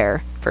get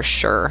there, for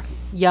sure.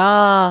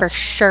 Yeah, for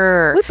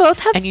sure. We both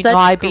have, and you such know,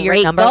 I'd be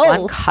your number goals.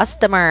 one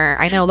customer.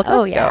 I know. Look,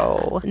 let's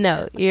go.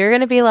 No, you're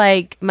gonna be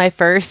like my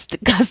first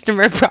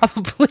customer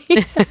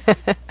probably,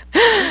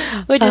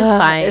 which is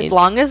fine. As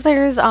long as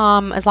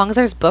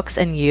there's books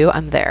and you,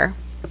 I'm there.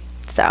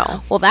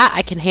 So, well, that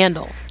I can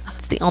handle.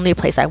 That's the only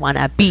place I want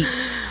to be.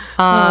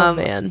 Oh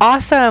man.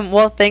 Awesome.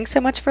 Well, thanks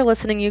so much for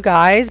listening, you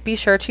guys. Be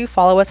sure to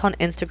follow us on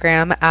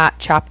Instagram at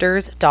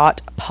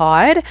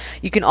chapters.pod.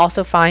 You can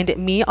also find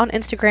me on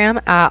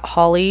Instagram at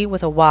Holly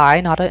with a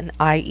Y, not an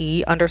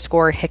IE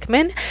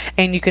 _Hickman.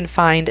 And you can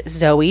find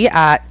Zoe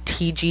at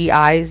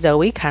TGI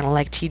Zoe, kind of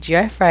like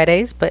TGI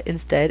Fridays, but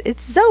instead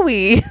it's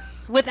Zoe.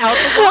 Without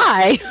the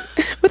Y.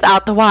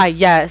 Without the Y,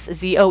 yes.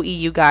 ZOE,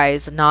 you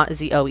guys, not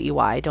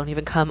ZOEY. Don't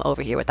even come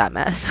over here with that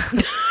mess.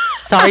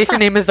 Sorry if your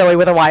name is Zoe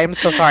with a Y. I'm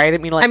so sorry. I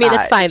didn't mean like that.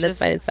 It's fine.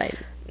 It's fine.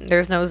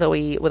 There's no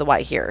Zoe with a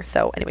Y here.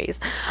 So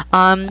anyways.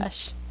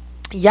 Gosh.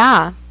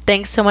 Yeah.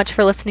 Thanks so much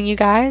for listening, you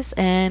guys,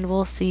 and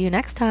we'll see you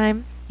next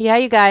time. Yeah,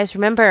 you guys,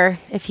 remember,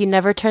 if you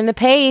never turn the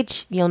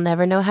page, you'll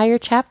never know how your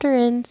chapter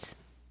ends.